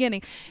from the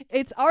beginning?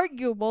 It's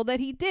arguable that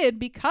he did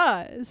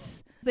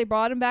because they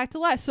brought him back to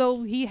life.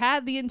 So he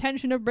had the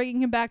intention of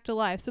bringing him back to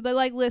life. So they're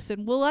like,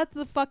 listen, we'll let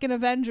the fucking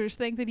Avengers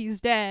think that he's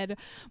dead,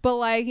 but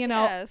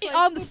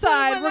on the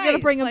side, we're going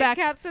to bring him back.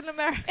 Captain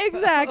America.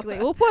 Exactly.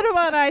 We'll put him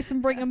on ice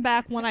and bring him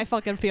back when I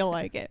fucking feel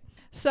like it.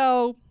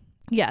 So,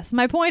 yes,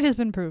 my point has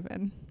been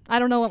proven. I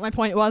don't know what my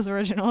point was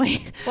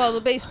originally. Well, the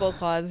baseball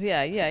cards,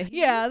 yeah.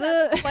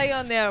 The play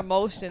on their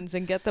emotions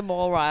and get them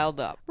all riled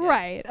up. Yeah.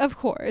 Right, of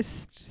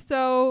course.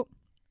 So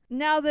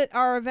now that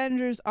our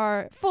Avengers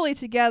are fully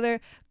together,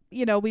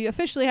 we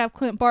officially have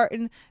Clint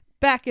Barton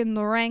back in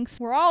the ranks.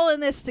 We're all in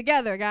this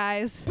together,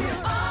 guys.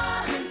 We're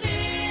all in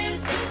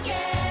this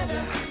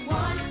together.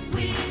 Once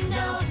we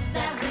know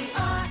that we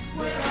are,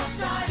 we're all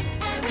stars,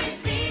 and we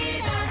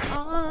see that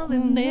all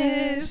in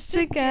this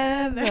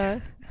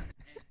together.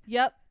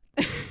 Yep.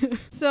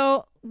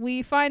 So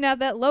we find out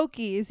that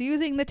Loki is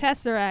using the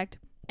Tesseract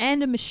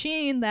and a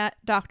machine that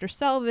Dr.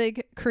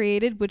 Selvig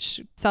created,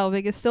 which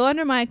Selvig is still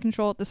under mind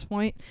control at this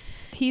point.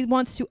 He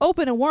wants to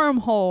open a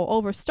wormhole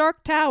over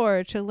Stark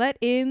Tower to let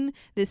in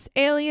this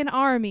alien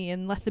army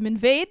and let them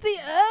invade the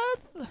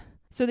Earth.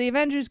 So the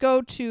Avengers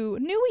go to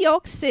New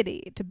York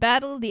City to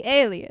battle the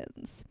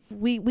aliens.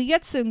 We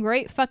get some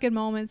great fucking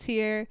moments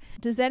here.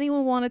 Does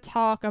anyone want to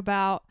talk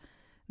about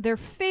their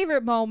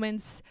favorite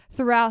moments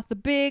throughout the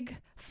big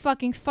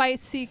fucking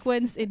fight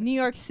sequence in New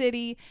York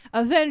City,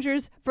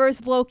 Avengers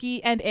versus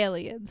Loki and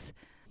aliens?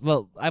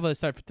 Well, I want to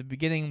start from the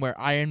beginning where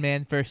Iron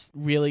Man first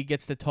really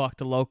gets to talk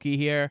to Loki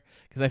here,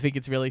 because I think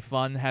it's really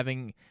fun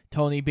having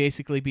Tony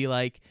basically be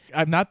like,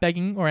 I'm not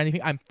begging or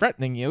anything, I'm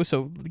threatening you,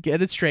 so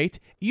get it straight.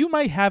 You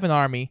might have an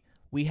army,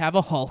 we have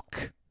a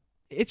Hulk.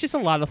 It's just a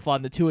lot of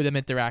fun, the two of them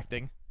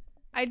interacting.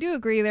 I do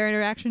agree their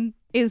interaction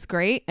is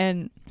great,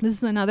 and this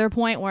is another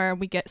point where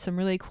we get some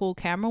really cool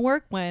camera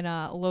work when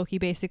Loki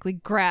basically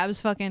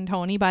grabs fucking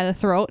Tony by the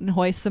throat and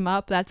hoists him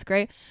up. That's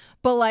great.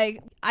 But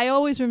I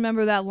always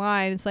remember that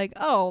line. It's like,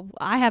 oh,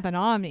 I have an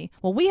Omni.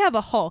 Well, we have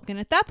a Hulk. And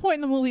at that point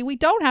in the movie, we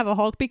don't have a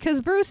Hulk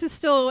because Bruce is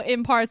still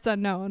in parts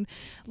unknown.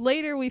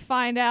 Later, we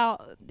find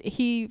out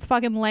he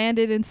fucking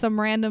landed in some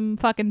random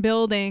fucking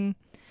building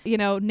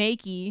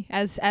naked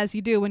as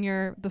you do when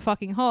you're the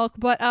fucking Hulk.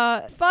 But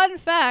fun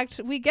fact,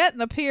 we get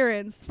an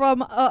appearance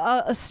from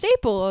a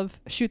staple of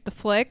Shoot the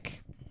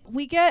Flick.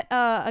 We get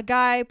a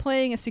guy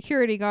playing a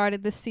security guard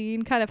at this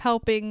scene, kind of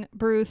helping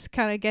Bruce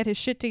kind of get his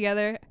shit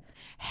together.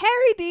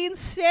 Harry Dean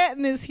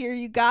Stanton is here,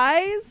 you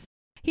guys.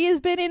 He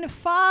has been in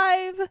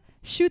 5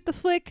 Shoot the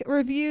Flick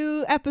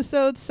review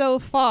episodes so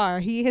far.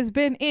 He has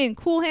been in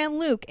Cool Hand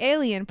Luke,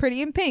 Alien,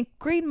 Pretty in Pink,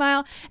 Green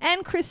Mile,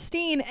 and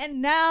Christine,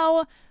 and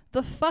now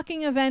the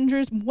fucking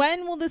Avengers.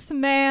 When will this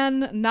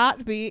man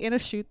not be in a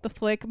Shoot the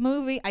Flick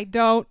movie? I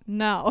don't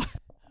know.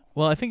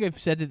 Well, I think I've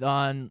said it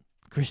on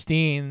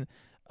Christine.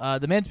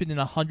 The man's been in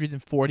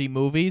 140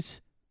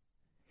 movies.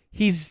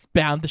 He's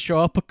bound to show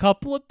up a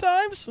couple of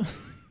times.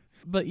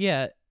 But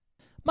yeah.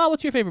 Ma,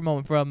 what's your favorite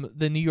moment from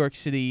the New York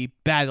City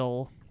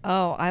battle?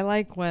 Oh, I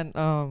like when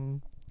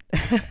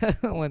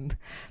when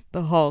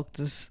the Hulk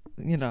just,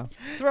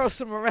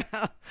 throws him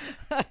around.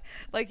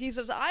 Like he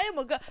says, I am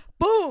a god.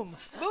 Boom,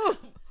 boom,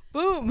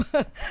 boom.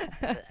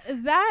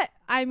 That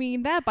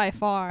by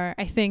far,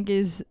 I think,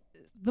 is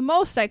the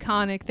most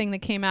iconic thing that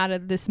came out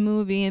of this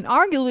movie and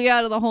arguably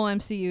out of the whole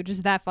MCU,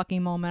 just that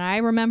fucking moment. I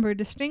remember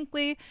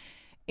distinctly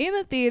in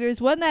the theaters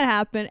when that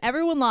happened,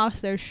 everyone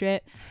lost their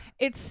shit.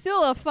 It's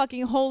still a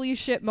fucking holy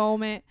shit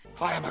moment.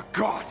 I am a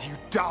god, you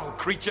dull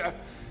creature,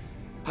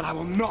 and I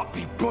will not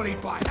be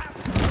bullied by that.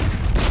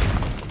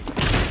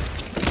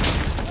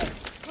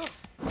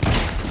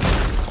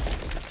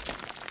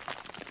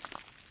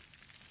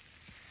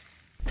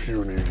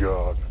 Puny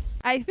god.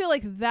 I feel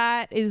like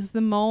that is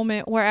the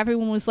moment where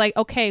everyone was like,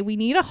 okay, we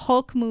need a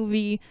Hulk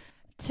movie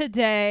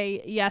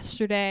today,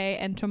 yesterday,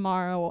 and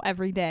tomorrow,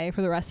 every day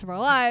for the rest of our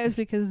lives,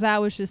 because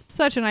that was just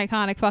such an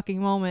iconic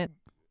fucking moment.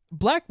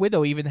 Black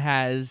Widow even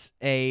has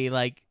a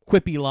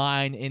quippy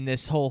line in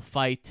this whole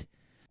fight.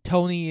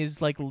 Tony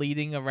is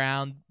leading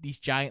around these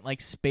giant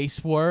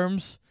space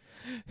worms.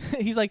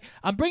 He's like,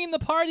 I'm bringing the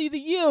party to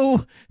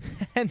you.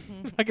 And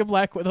fucking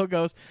Black Widow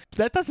goes,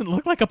 that doesn't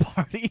look like a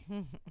party.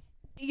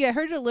 Yeah,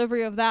 her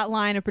delivery of that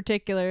line in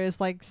particular is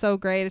so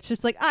great. It's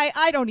just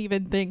I don't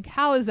even think,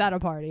 how is that a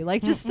party?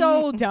 Just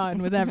so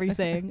done with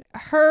everything.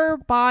 Her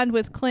bond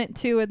with Clint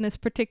too in this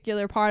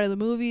particular part of the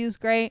movie is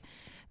great.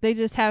 They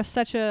just have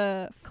such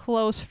a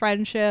close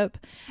friendship.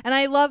 And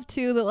I love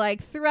too that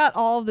throughout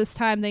all of this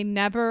time they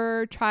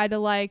never try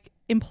to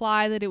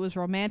imply that it was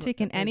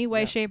romantic in any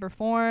way, shape, or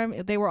form.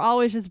 They were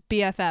always just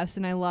BFFs,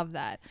 and I love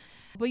that.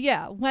 But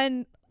yeah,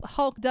 when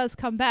Hulk does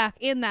come back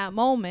in that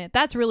moment,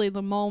 that's really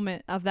the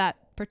moment of that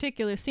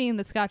particular scene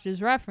that Scott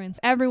just referenced.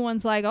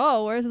 Everyone's like,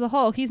 oh, where's the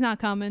Hulk? He's not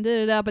coming,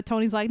 da-da-da. But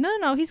Tony's like,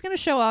 no, he's gonna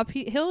show up.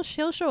 He'll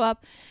show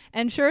up.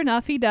 And sure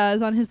enough, he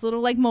does on his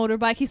little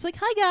motorbike. He's like,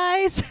 hi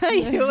guys, how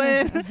you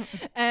doing?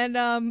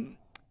 And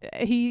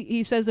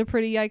he says a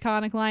pretty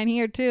iconic line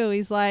here too.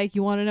 He's like,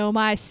 you want to know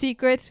my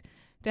secret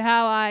to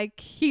how I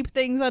keep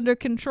things under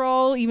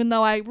control, even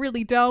though I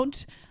really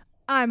don't?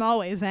 I'm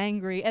always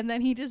angry. And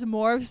then he just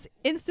morphs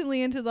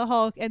instantly into the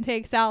Hulk and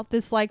takes out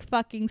this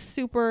fucking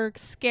super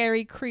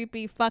scary,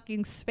 creepy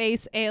fucking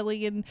space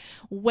alien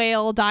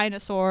whale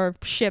dinosaur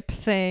ship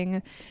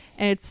thing.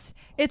 And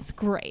it's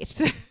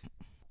great.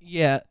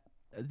 Yeah,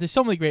 there's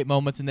so many great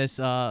moments in this.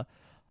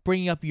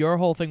 Bringing up your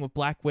whole thing with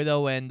Black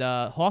Widow and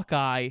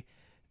Hawkeye,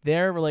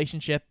 their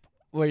relationship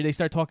where they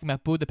start talking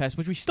about Budapest,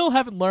 which we still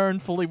haven't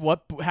learned fully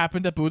what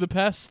happened at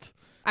Budapest.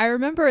 I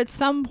remember at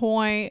some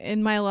point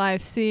in my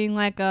life seeing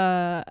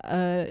a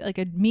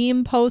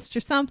meme post or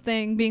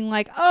something being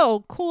like,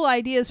 oh, cool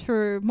ideas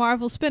for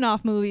Marvel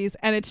spin-off movies,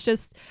 and it's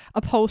just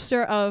a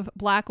poster of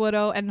Black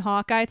Widow and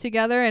Hawkeye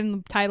together and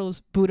the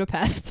title's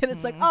Budapest, and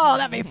it's like, oh,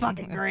 that'd be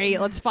fucking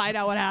great. Let's find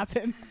out what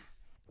happened.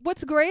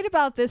 What's great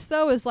about this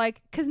though is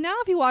because now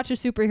if you watch a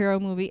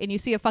superhero movie and you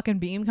see a fucking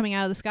beam coming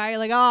out of the sky, you're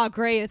like, oh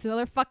great, it's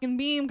another fucking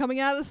beam coming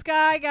out of the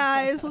sky,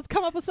 guys. Let's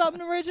come up with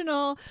something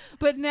original.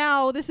 But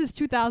now this is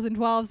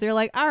 2012, so they're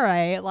like, all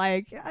right,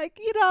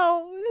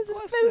 this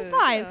is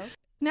fine. Yeah.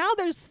 Now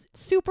there's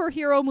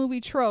superhero movie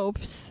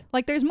tropes.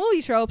 There's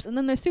movie tropes and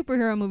then there's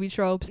superhero movie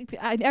tropes.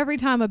 Every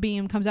time a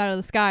beam comes out of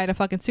the sky in a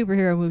fucking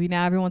superhero movie,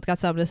 now everyone's got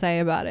something to say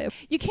about it.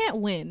 You can't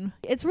win.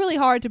 It's really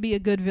hard to be a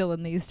good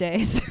villain these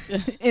days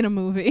in a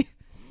movie.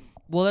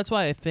 Well, that's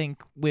why I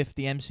think with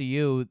the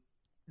MCU,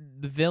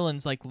 the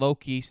villains like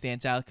Loki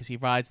stands out because he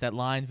rides that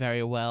line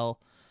very well.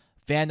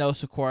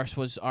 Thanos, of course,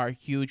 was our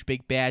huge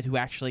big bad who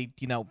actually,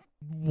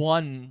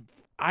 won.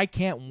 I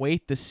can't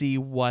wait to see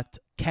what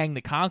Kang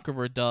the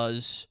Conqueror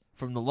does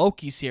from the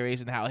Loki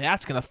series and how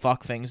that's going to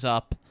fuck things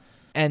up.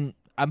 And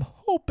I'm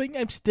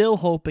still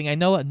hoping, I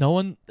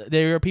know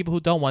there are people who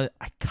don't want it.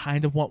 I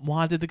kind of want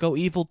Wanda to go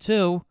evil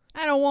too.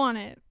 I don't want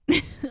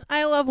it.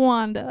 I love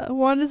Wanda.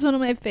 Wanda's one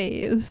of my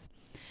faves.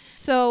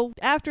 So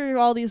after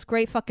all these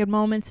great fucking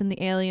moments in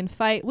the alien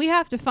fight, we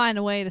have to find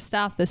a way to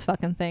stop this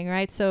fucking thing,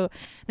 right? So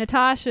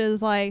Natasha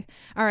is like,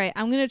 all right,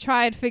 I'm going to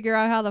try and figure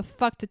out how the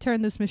fuck to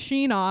turn this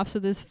machine off so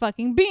this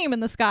fucking beam in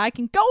the sky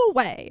can go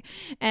away.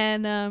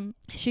 And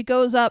she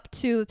goes up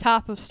to the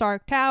top of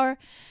Stark Tower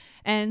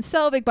And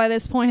Selvig by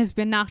this point has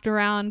been knocked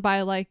around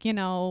by like, you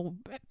know,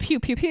 pew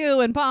pew pew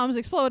and bombs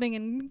exploding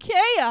and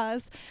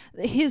chaos.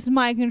 His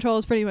mind control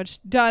is pretty much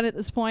done at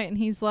this point, and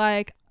he's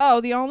like, oh,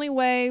 the only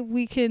way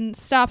we can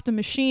stop the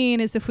machine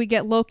is if we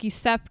get Loki's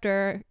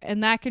scepter,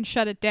 and that can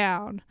shut it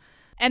down.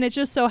 And it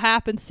just so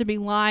happens to be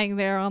lying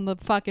there on the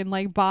fucking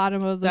like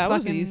bottom of the That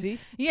was fucking easy.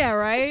 Yeah,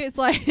 right? It's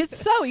like it's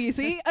so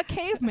easy. A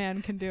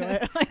caveman can do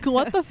it. Like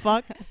what the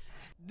fuck?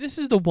 This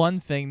is the one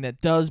thing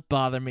that does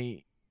bother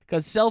me.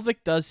 Because Selvig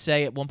does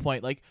say at one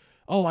point, like,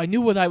 oh, I knew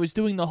what I was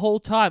doing the whole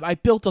time. I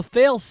built a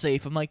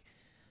failsafe. I'm like,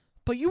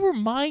 but you were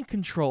mind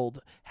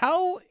controlled.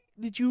 How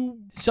did you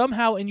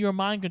somehow in your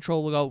mind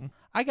control go,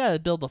 I gotta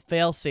build a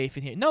failsafe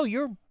in here? No,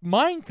 you're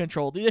mind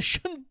controlled. There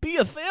shouldn't be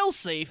a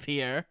failsafe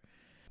here.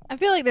 I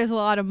feel like there's a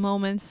lot of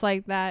moments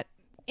like that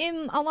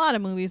in a lot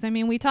of movies. I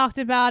mean, we talked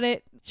about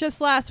it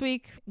just last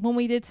week when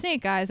we did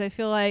Snake Eyes. I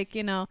feel like,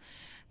 you know,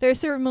 there's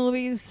certain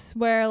movies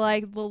where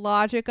like the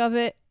logic of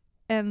it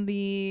and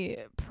the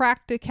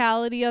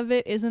practicality of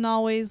it isn't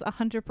always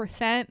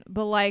 100%,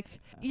 but like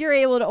you're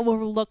able to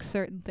overlook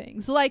certain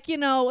things. Like, you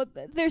know,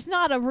 there's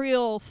not a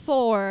real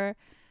Thor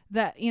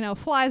that, you know,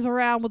 flies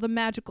around with a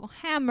magical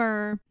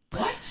hammer.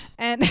 What?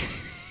 And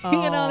you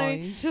know what I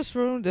mean? You just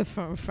ruined it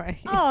for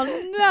Frank. Oh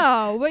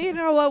no! But you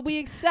know what? We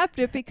accept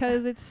it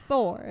because it's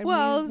Thor. And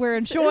Well, we're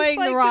it's enjoying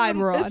like the ride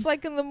we're on. It's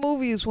like in the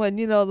movies when,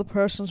 you know, the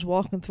person's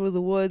walking through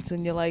the woods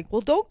and you're like, well,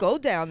 don't go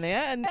down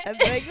there. And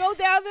they go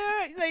down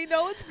there. They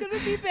know it's going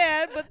to be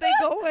bad, but they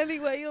go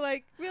anyway. You're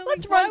like, really?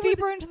 Let's Why run would-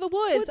 deeper into the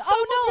woods. would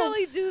Oh no! someone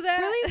really do that?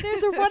 Really?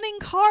 There's a running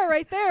car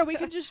right there. We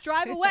can just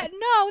drive away.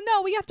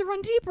 No, we have to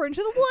run deeper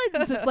into the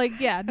woods. It's like,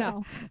 yeah,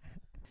 no.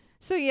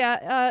 So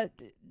yeah,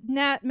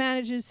 Nat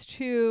manages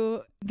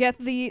to get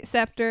the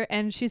scepter,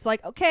 and she's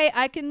like, okay,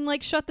 I can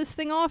like shut this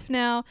thing off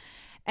now.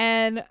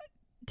 And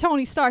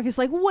Tony Stark is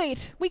like,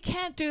 wait, we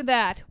can't do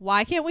that.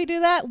 Why can't we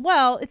do that?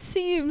 Well, it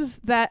seems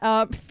that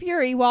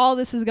Fury, while all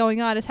this is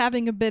going on, is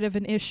having a bit of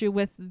an issue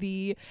with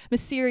the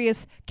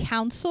mysterious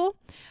council,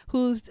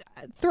 who's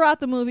throughout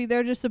the movie,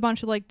 they're just a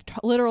bunch of like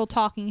literal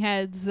talking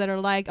heads that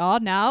are like, oh,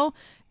 now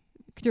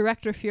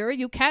Director Fury,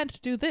 you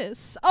can't do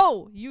this.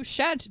 Oh, you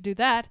shan't do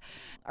that.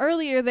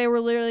 Earlier, they were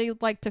literally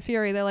like to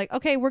Fury, they're like,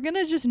 okay, we're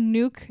gonna just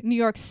nuke New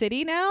York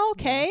City now,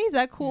 okay? Is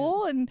that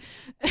cool? And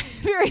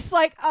Fury's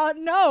like,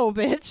 no,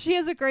 bitch. He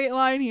has a great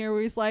line here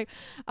where he's like,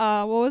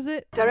 what was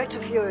it? Director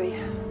Fury,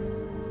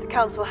 the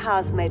council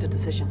has made a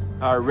decision.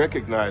 I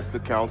recognize the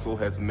council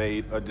has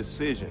made a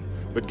decision,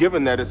 but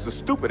given that it's a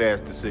stupid-ass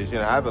decision,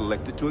 I've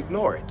elected to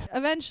ignore it.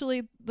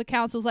 Eventually, the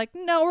council's like,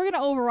 no, we're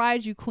gonna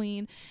override you,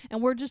 Queen,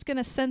 and we're just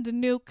gonna send a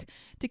nuke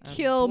to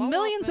kill blow up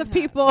millions of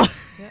Manhattan. people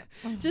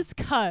just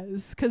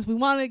cause we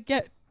want to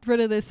get rid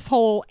of this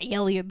whole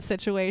alien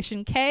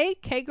situation. K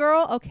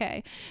girl,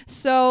 okay.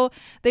 So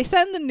they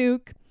send the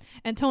nuke,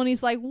 and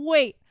Tony's like,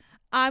 wait,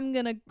 I'm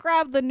gonna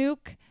grab the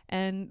nuke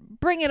and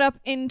bring it up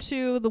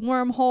into the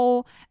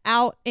wormhole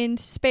out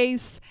into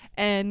space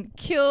and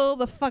kill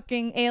the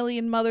fucking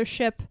alien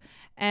mothership.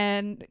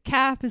 And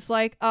Cap is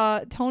like,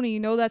 Tony, you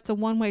know that's a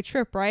one-way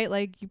trip, right?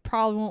 Like, you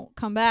probably won't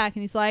come back.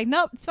 And he's like,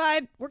 nope, it's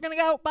fine. We're gonna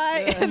go.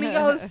 Bye. And he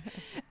goes,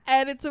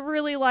 and it's a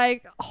really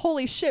like,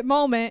 holy shit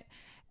moment.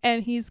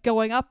 And he's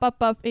going up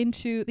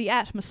into the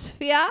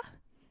atmosphere.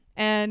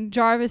 And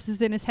Jarvis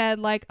is in his head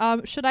like,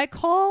 should I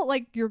call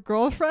like your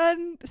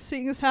girlfriend,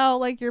 seeing as how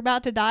like you're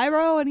about to die,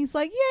 bro? And he's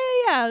like,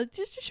 yeah,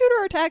 just shoot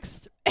her a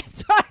text.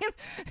 It's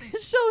fine.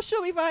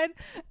 she'll be fine.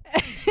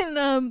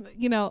 And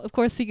you know, of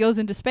course, he goes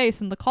into space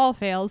and the call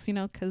fails, you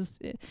know, because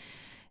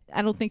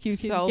I don't think you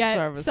can Cell get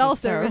service cell is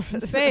service in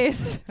terrible.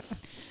 space.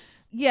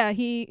 Yeah,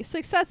 he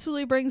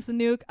successfully brings the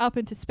nuke up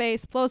into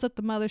space, blows up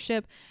the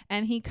mothership,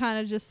 and he kind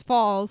of just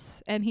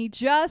falls, and he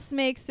just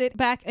makes it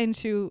back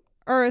into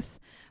Earth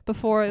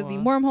before the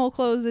wormhole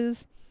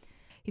closes.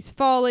 He's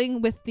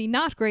falling with the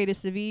not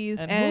greatest of ease.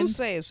 And And who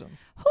saves him?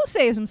 who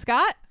saves him,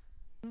 Scott?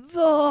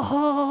 The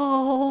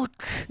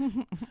Hulk.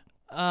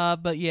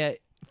 But yeah,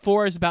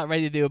 Thor is about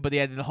ready to do it, but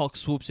yeah, the Hulk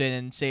swoops in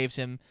and saves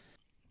him.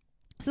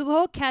 So the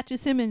Hulk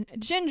catches him and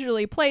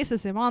gingerly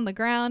places him on the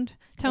ground.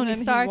 Tony and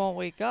then Stark. he won't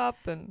wake up,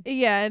 and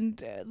Yeah,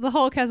 and the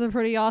Hulk has a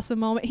pretty awesome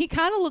moment. He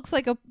kind of looks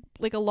like a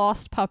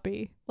lost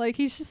puppy. Like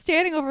he's just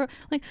standing over,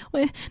 like,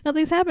 what?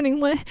 Nothing's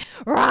happening. What?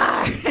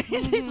 Rawr!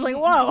 He's like,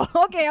 whoa,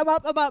 okay, I'm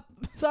up.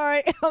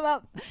 Sorry, I'm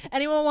up.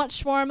 Anyone want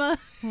shawarma?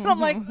 And I'm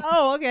like,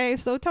 oh, okay.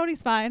 So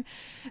Tony's fine,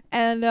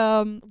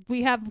 and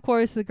we have, of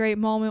course, the great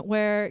moment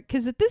where,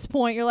 because at this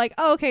point you're like,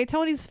 oh, okay,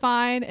 Tony's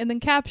fine, and then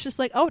Cap's just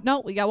like, oh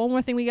no, we got one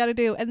more thing we got to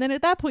do, and then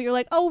at that point you're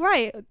like, oh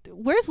right,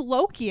 where's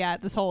Loki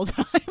at this whole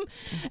time?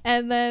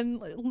 And then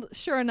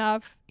sure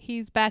enough,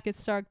 he's back at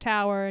Stark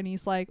Tower, and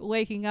he's like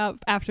waking up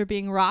after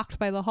being rocked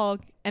by the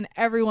Hulk, and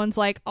everyone's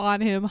like on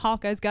him.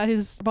 Hawkeye's got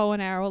his bow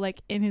and arrow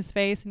like in his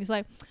face, and he's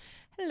like,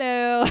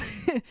 hello.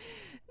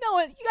 No,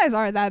 you guys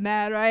aren't that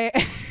mad, right?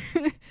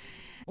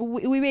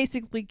 We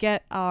basically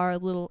get our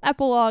little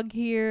epilogue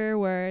here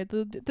where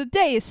the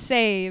day is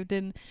saved,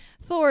 and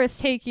Thor is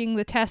taking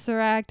the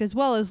Tesseract as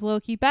well as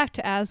Loki back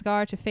to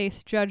Asgard to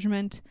face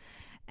Judgment.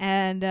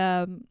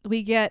 And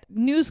we get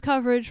news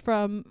coverage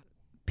from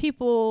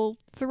people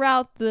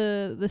throughout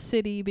the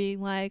city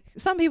being like,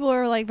 some people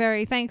are like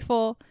very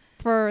thankful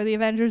for the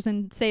Avengers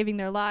and saving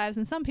their lives,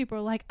 and some people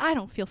are like, I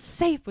don't feel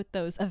safe with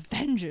those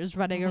Avengers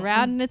running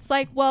around. And it's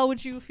like, well,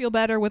 would you feel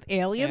better with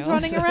aliens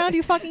running around,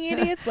 you fucking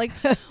idiots? Like,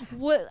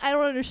 what? I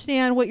don't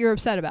understand what you're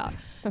upset about.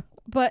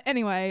 But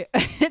anyway,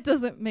 it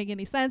doesn't make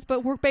any sense,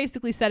 but we're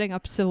basically setting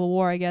up Civil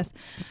War, I guess.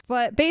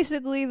 But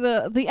basically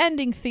the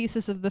ending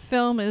thesis of the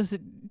film is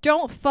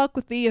don't fuck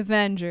with the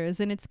Avengers.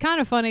 And it's kind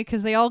of funny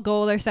because they all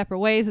go their separate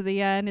ways at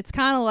the end. It's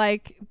kind of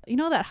like, you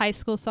know that high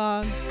school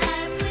song?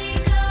 As we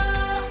go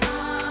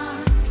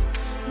on,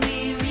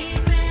 we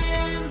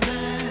remember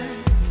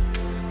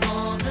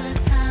all the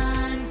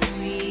times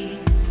we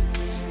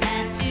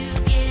had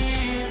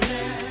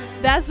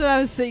together. That's what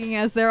I was singing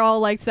as they're all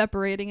like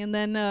separating. And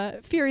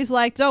then Fury's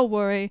like, don't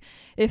worry.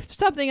 If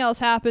something else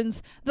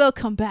happens, they'll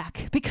come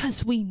back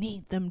because we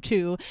need them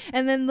to.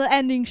 And then the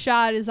ending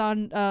shot is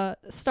on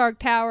Stark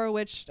Tower,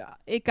 which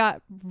it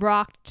got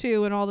rocked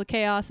too and all the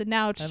chaos. And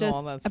now it's And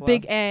all just that's a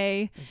big left.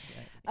 A.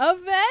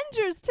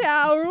 Avengers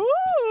Tower.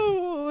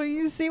 Woo!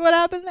 You see what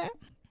happened there?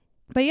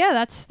 But yeah,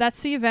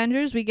 that's the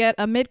Avengers. We get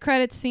a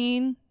mid-credit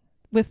scene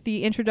with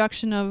the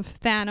introduction of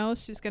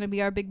Thanos, who's going to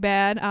be our big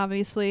bad,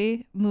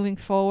 obviously, moving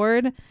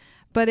forward.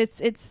 But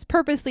it's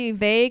purposely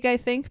vague, I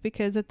think,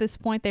 because at this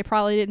point they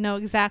probably didn't know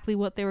exactly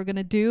what they were going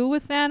to do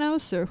with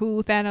Thanos or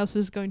who Thanos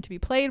was going to be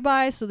played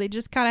by. So they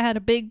just kind of had a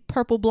big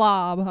purple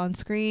blob on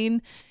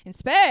screen in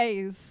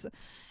space.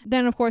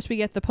 Then, of course, we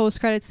get the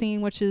post-credit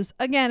scene, which is,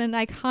 again, an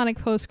iconic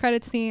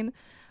post-credit scene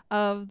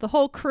of the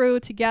whole crew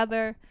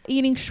together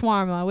eating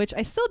shawarma, which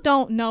I still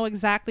don't know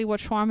exactly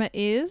what shawarma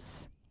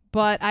is,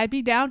 but I'd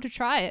be down to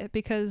try it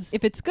because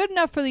if it's good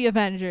enough for the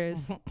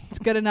Avengers, it's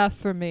good enough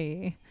for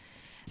me.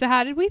 So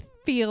how did we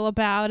feel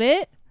about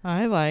it?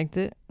 I liked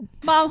it.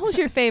 Mom, who's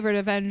your favorite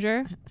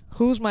Avenger?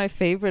 Who's my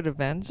favorite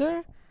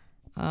Avenger?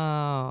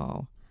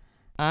 Oh,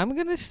 I'm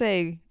gonna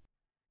say,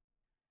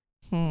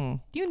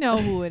 You know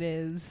who it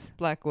is.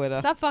 Black Widow.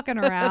 Stop fucking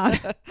around.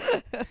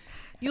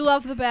 You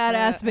love the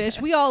badass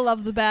bitch. We all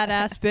love the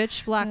badass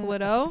bitch, Black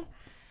Widow.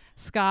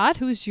 Scott,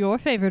 who's your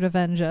favorite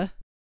Avenger?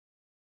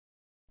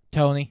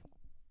 Tony.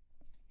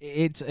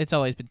 It's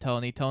always been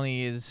Tony.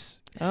 Tony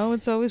is... Oh,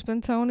 it's always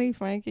been Tony,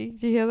 Frankie.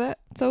 Did you hear that?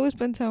 It's always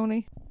been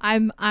Tony.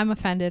 I'm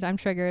offended. I'm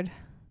triggered.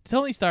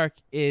 Tony Stark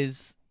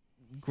is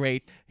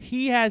great.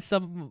 He has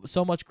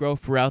so much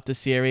growth throughout the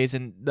series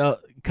and the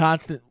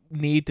constant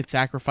need to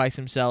sacrifice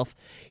himself.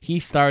 He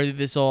started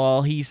this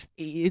all.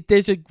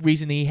 There's a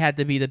reason he had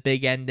to be the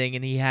big ending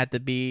and he had to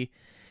be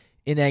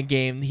in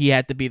Endgame. He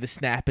had to be the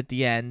snap at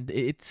the end.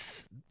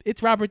 It's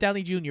Robert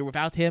Downey Jr.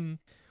 Without him,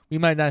 we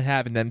might not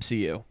have an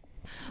MCU.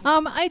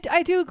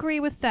 I do agree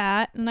with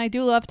that, and I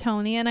do love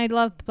Tony, and I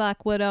love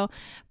Black Widow,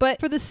 but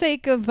for the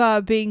sake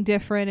of being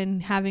different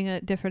and having a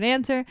different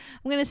answer,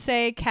 I'm going to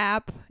say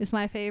Cap is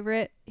my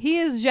favorite. He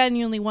is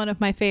genuinely one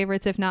of my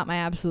favorites, if not my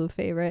absolute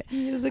favorite.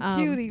 He is a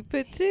cutie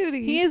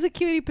patootie. He is a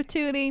cutie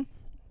patootie,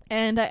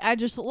 and I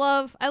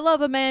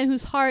love a man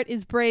whose heart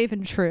is brave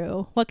and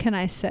true. What can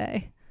I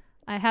say?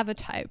 I have a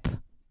type.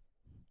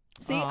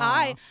 See,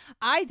 Aww.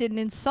 I didn't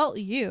insult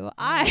you.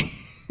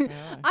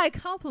 I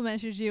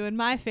complimented you in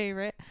my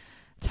favorite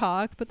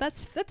talk, but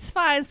that's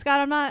fine,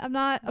 Scott. I'm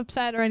not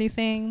upset or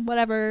anything.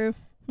 Whatever.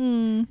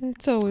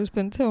 It's always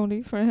been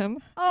Tony for him.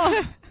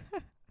 Oh,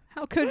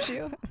 how could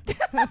you?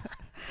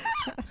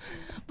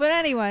 But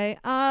anyway,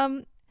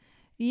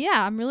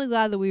 yeah, I'm really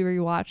glad that we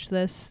rewatched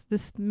this.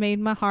 This made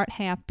my heart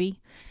happy,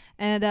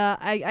 and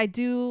I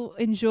do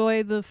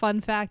enjoy the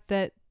fun fact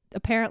that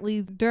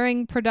apparently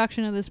during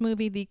production of this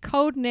movie, the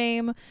code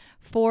name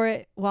for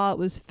it while it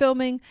was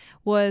filming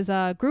was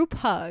Group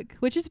Hug,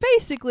 which is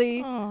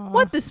basically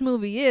what this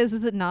movie is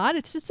it not?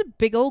 It's just a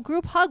big old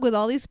group hug with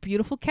all these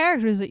beautiful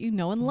characters that you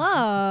know and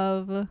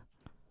love.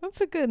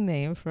 That's a good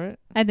name for it.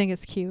 I think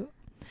it's cute.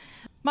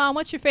 Mom,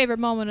 what's your favorite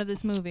moment of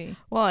this movie?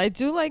 Well, I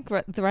do like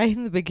right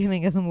in the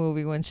beginning of the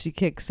movie when she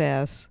kicks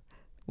ass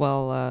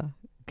while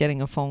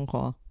getting a phone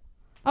call.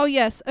 Oh,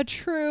 yes, a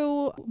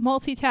true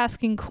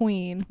multitasking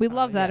queen. We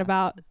love that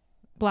about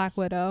Black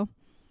Widow.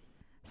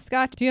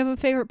 Scott, do you have a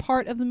favorite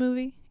part of the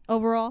movie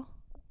overall?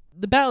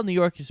 The Battle of New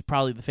York is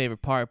probably the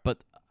favorite part, but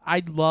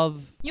I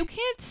love... You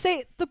can't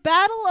say... The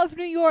Battle of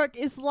New York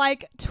is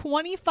like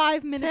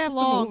 25 minutes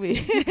long.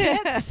 Movie. You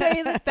can't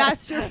say that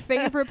that's your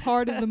favorite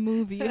part of the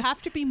movie. You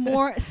have to be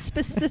more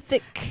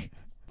specific.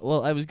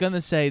 Well, I was going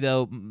to say,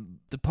 though,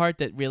 the part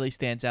that really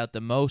stands out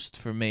the most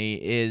for me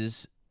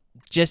is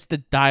just the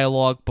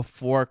dialogue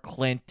before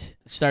Clint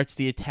starts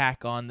the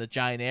attack on the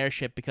giant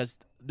airship, because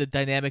the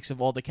dynamics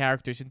of all the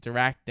characters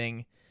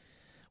interacting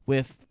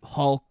with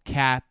Hulk,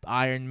 Cap,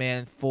 Iron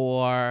Man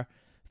 4,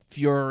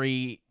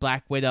 Fury,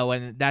 Black Widow,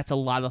 and that's a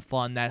lot of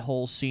fun, that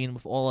whole scene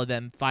with all of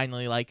them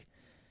finally like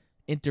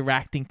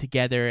interacting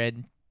together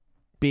and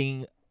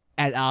being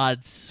at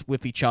odds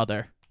with each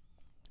other.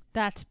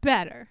 That's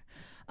better.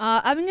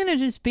 I'm going to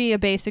just be a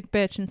basic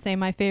bitch and say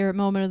my favorite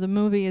moment of the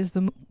movie is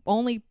the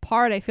only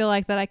part I feel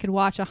like that I could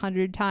watch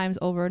 100 times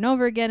over and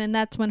over again, and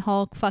that's when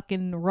Hulk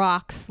fucking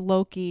rocks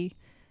Loki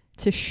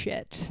to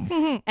shit.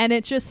 And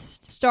it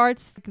just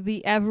starts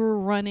the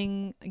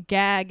ever-running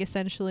gag,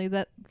 essentially,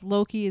 that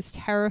Loki is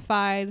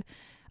terrified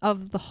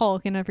of the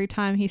Hulk, and every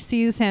time he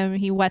sees him,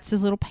 he wets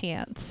his little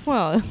pants.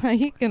 Well,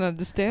 he can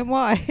understand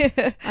why.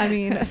 I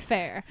mean,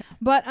 fair.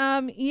 But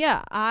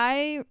yeah,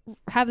 I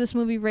have this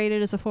movie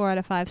rated as a 4 out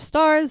of 5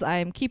 stars. I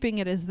am keeping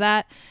it as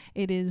that.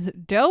 It is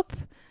dope.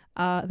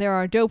 There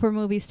are doper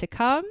movies to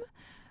come.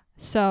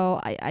 So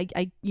I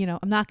I'm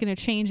not going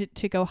to change it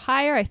to go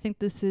higher. I think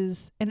this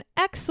is an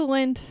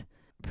excellent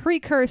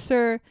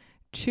precursor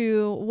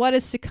to what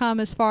is to come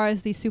as far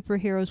as these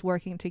superheroes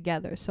working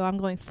together. So I'm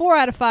going 4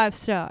 out of 5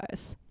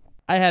 stars.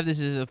 I have this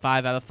as a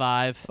 5 out of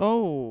 5.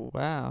 Oh,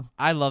 wow.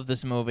 I love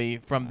this movie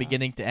from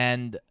beginning to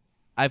end.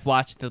 I've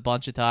watched it a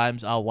bunch of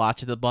times. I'll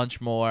watch it a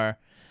bunch more.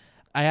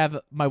 I have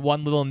my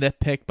one little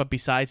nitpick, but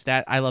besides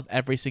that, I love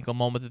every single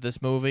moment of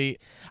this movie.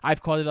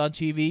 I've caught it on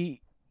TV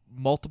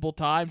multiple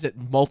times at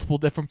multiple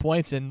different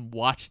points and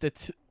watched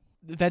it.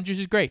 Avengers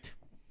is great.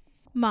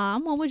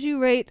 Mom, what would you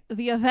rate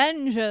The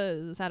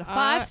Avengers out of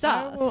 5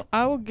 stars?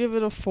 I will give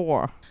it a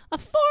 4. A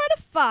 4 out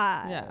of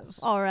 5. Yes.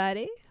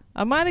 Alrighty.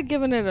 I might have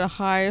given it a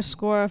higher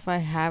score if I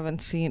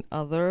haven't seen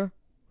other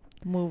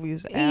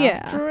movies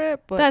Yeah, after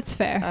it, but that's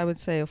fair. I would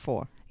say a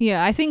 4.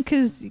 Yeah, I think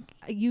because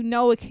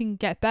it can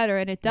get better,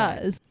 and it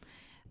does. Right.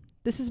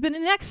 This has been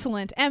an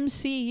excellent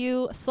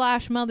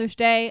MCU/Mother's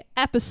Day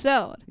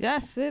episode.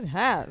 Yes, it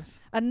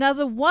has.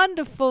 Another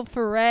wonderful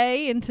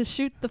foray into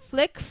Shoot the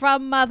Flick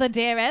from Mother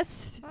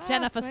Dearest,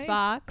 Jennifer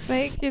Sparks.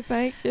 Thank you.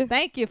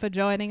 Thank you for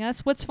joining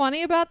us. What's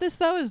funny about this,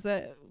 though, is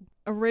that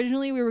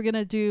originally we were going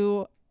to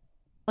do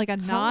like a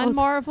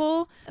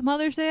non-Marvel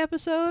Mother's Day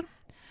episode,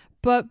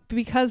 but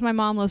because my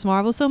mom loves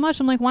Marvel so much,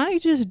 I'm like, why don't you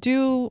just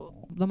do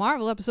the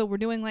Marvel episode we're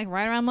doing like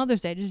right around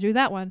Mother's Day? Just do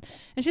that one.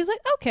 And she's like,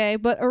 okay.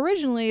 But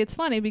originally, it's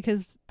funny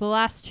because the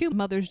last 2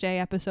 Mother's Day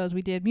episodes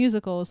we did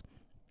musicals.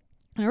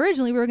 And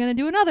originally we were going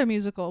to do another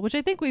musical, which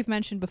I think we've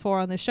mentioned before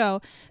on the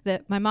show,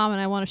 that my mom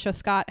and I want to show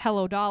Scott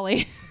Hello,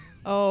 Dolly.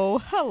 Oh,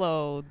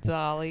 hello,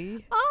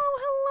 Dolly. Oh,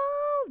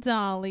 hello,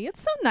 Dolly.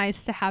 It's so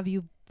nice to have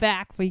you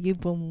back where you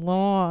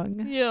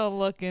belong. You're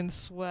looking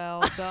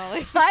swell,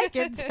 Dolly. I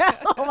can tell.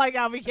 Oh my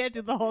God, we can't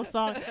do the whole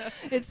song.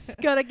 It's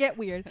gonna get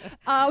weird.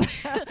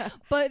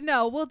 But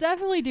no, we'll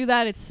definitely do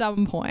that at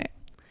some point.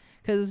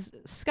 Because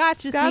Scott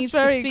just needs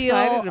to feel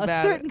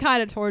a certain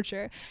kind of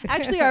torture.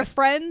 Actually, our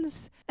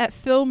friends at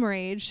Film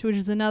Rage, which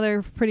is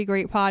another pretty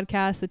great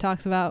podcast that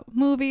talks about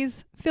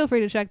movies, feel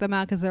free to check them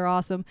out because they're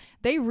awesome.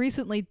 They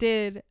recently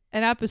did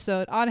an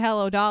episode on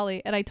Hello,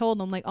 Dolly, and I told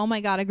them, like, oh my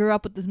God, I grew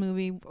up with this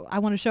movie. I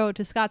want to show it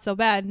to Scott so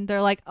bad. And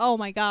they're like, oh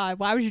my God,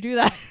 why would you do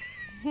that?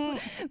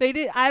 They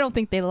did. I don't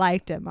think they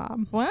liked it,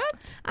 Mom. What? I don't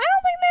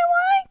think they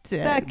liked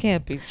it. That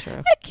can't be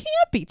true. It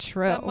can't be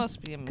true. That must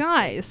be a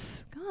mistake.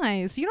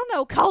 Guys, you don't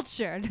know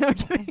culture. No, I'm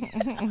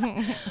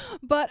kidding.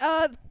 But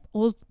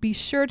we'll be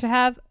sure to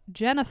have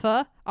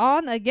Jennifer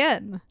on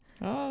again.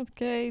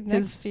 Okay,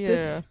 next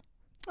year.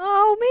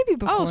 Maybe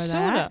before that.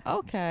 Sooner.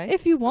 Okay.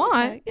 If you want.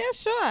 Okay. Yeah,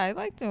 sure. I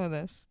like doing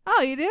this.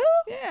 Oh, you do?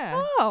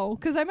 Yeah. Oh,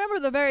 because I remember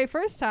the very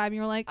first time you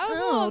were like, I was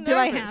a little did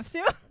I nervous. have to?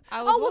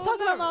 I was a we'll little talk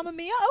about nervous. Mamma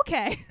Mia?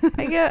 Okay.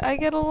 I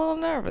get a little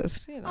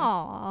nervous, you know.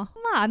 Aw,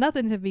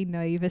 nothing to be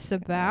nervous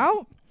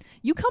about.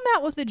 You come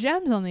out with the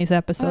gems on these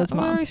episodes, I'm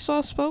Mom. very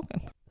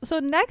soft-spoken. So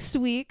next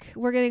week,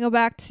 we're going to go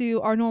back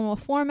to our normal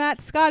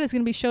format. Scott is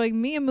going to be showing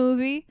me a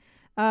movie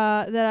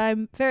that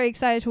I'm very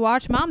excited to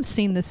watch. Mom's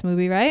seen this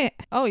movie, right?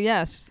 Oh,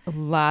 yes.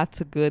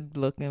 Lots of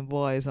good-looking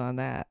boys on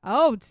that.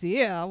 Oh,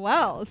 dear.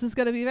 Well, this is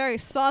going to be a very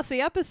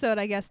saucy episode,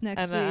 I guess,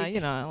 next week.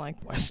 And, I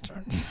like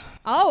Westerns.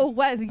 Oh,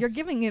 Wes, you're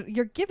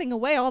giving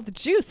away all the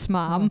juice,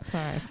 Mom. Oh,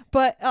 sorry.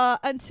 But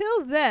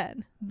until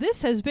then,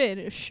 this has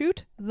been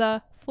Shoot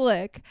the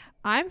Flick.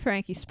 I'm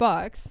Frankie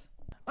Sparks.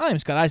 I'm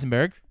Scott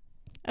Eisenberg.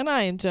 And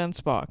I am Jen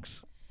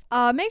Sparks.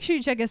 Make sure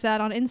you check us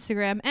out on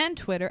Instagram and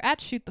Twitter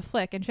at Shoot the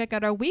Flick, and check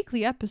out our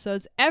weekly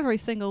episodes every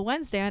single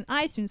Wednesday on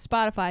iTunes,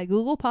 Spotify,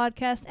 Google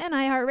Podcasts, and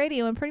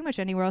iHeartRadio, and pretty much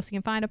anywhere else you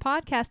can find a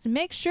podcast. And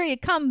make sure you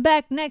come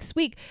back next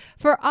week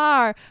for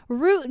our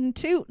rootin'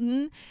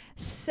 tootin'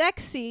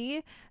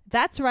 sexy,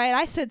 that's right,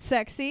 I said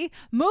sexy,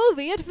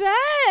 movie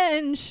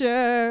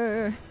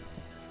adventure.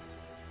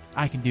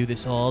 I can do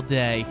this all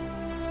day.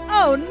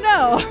 Oh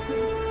no!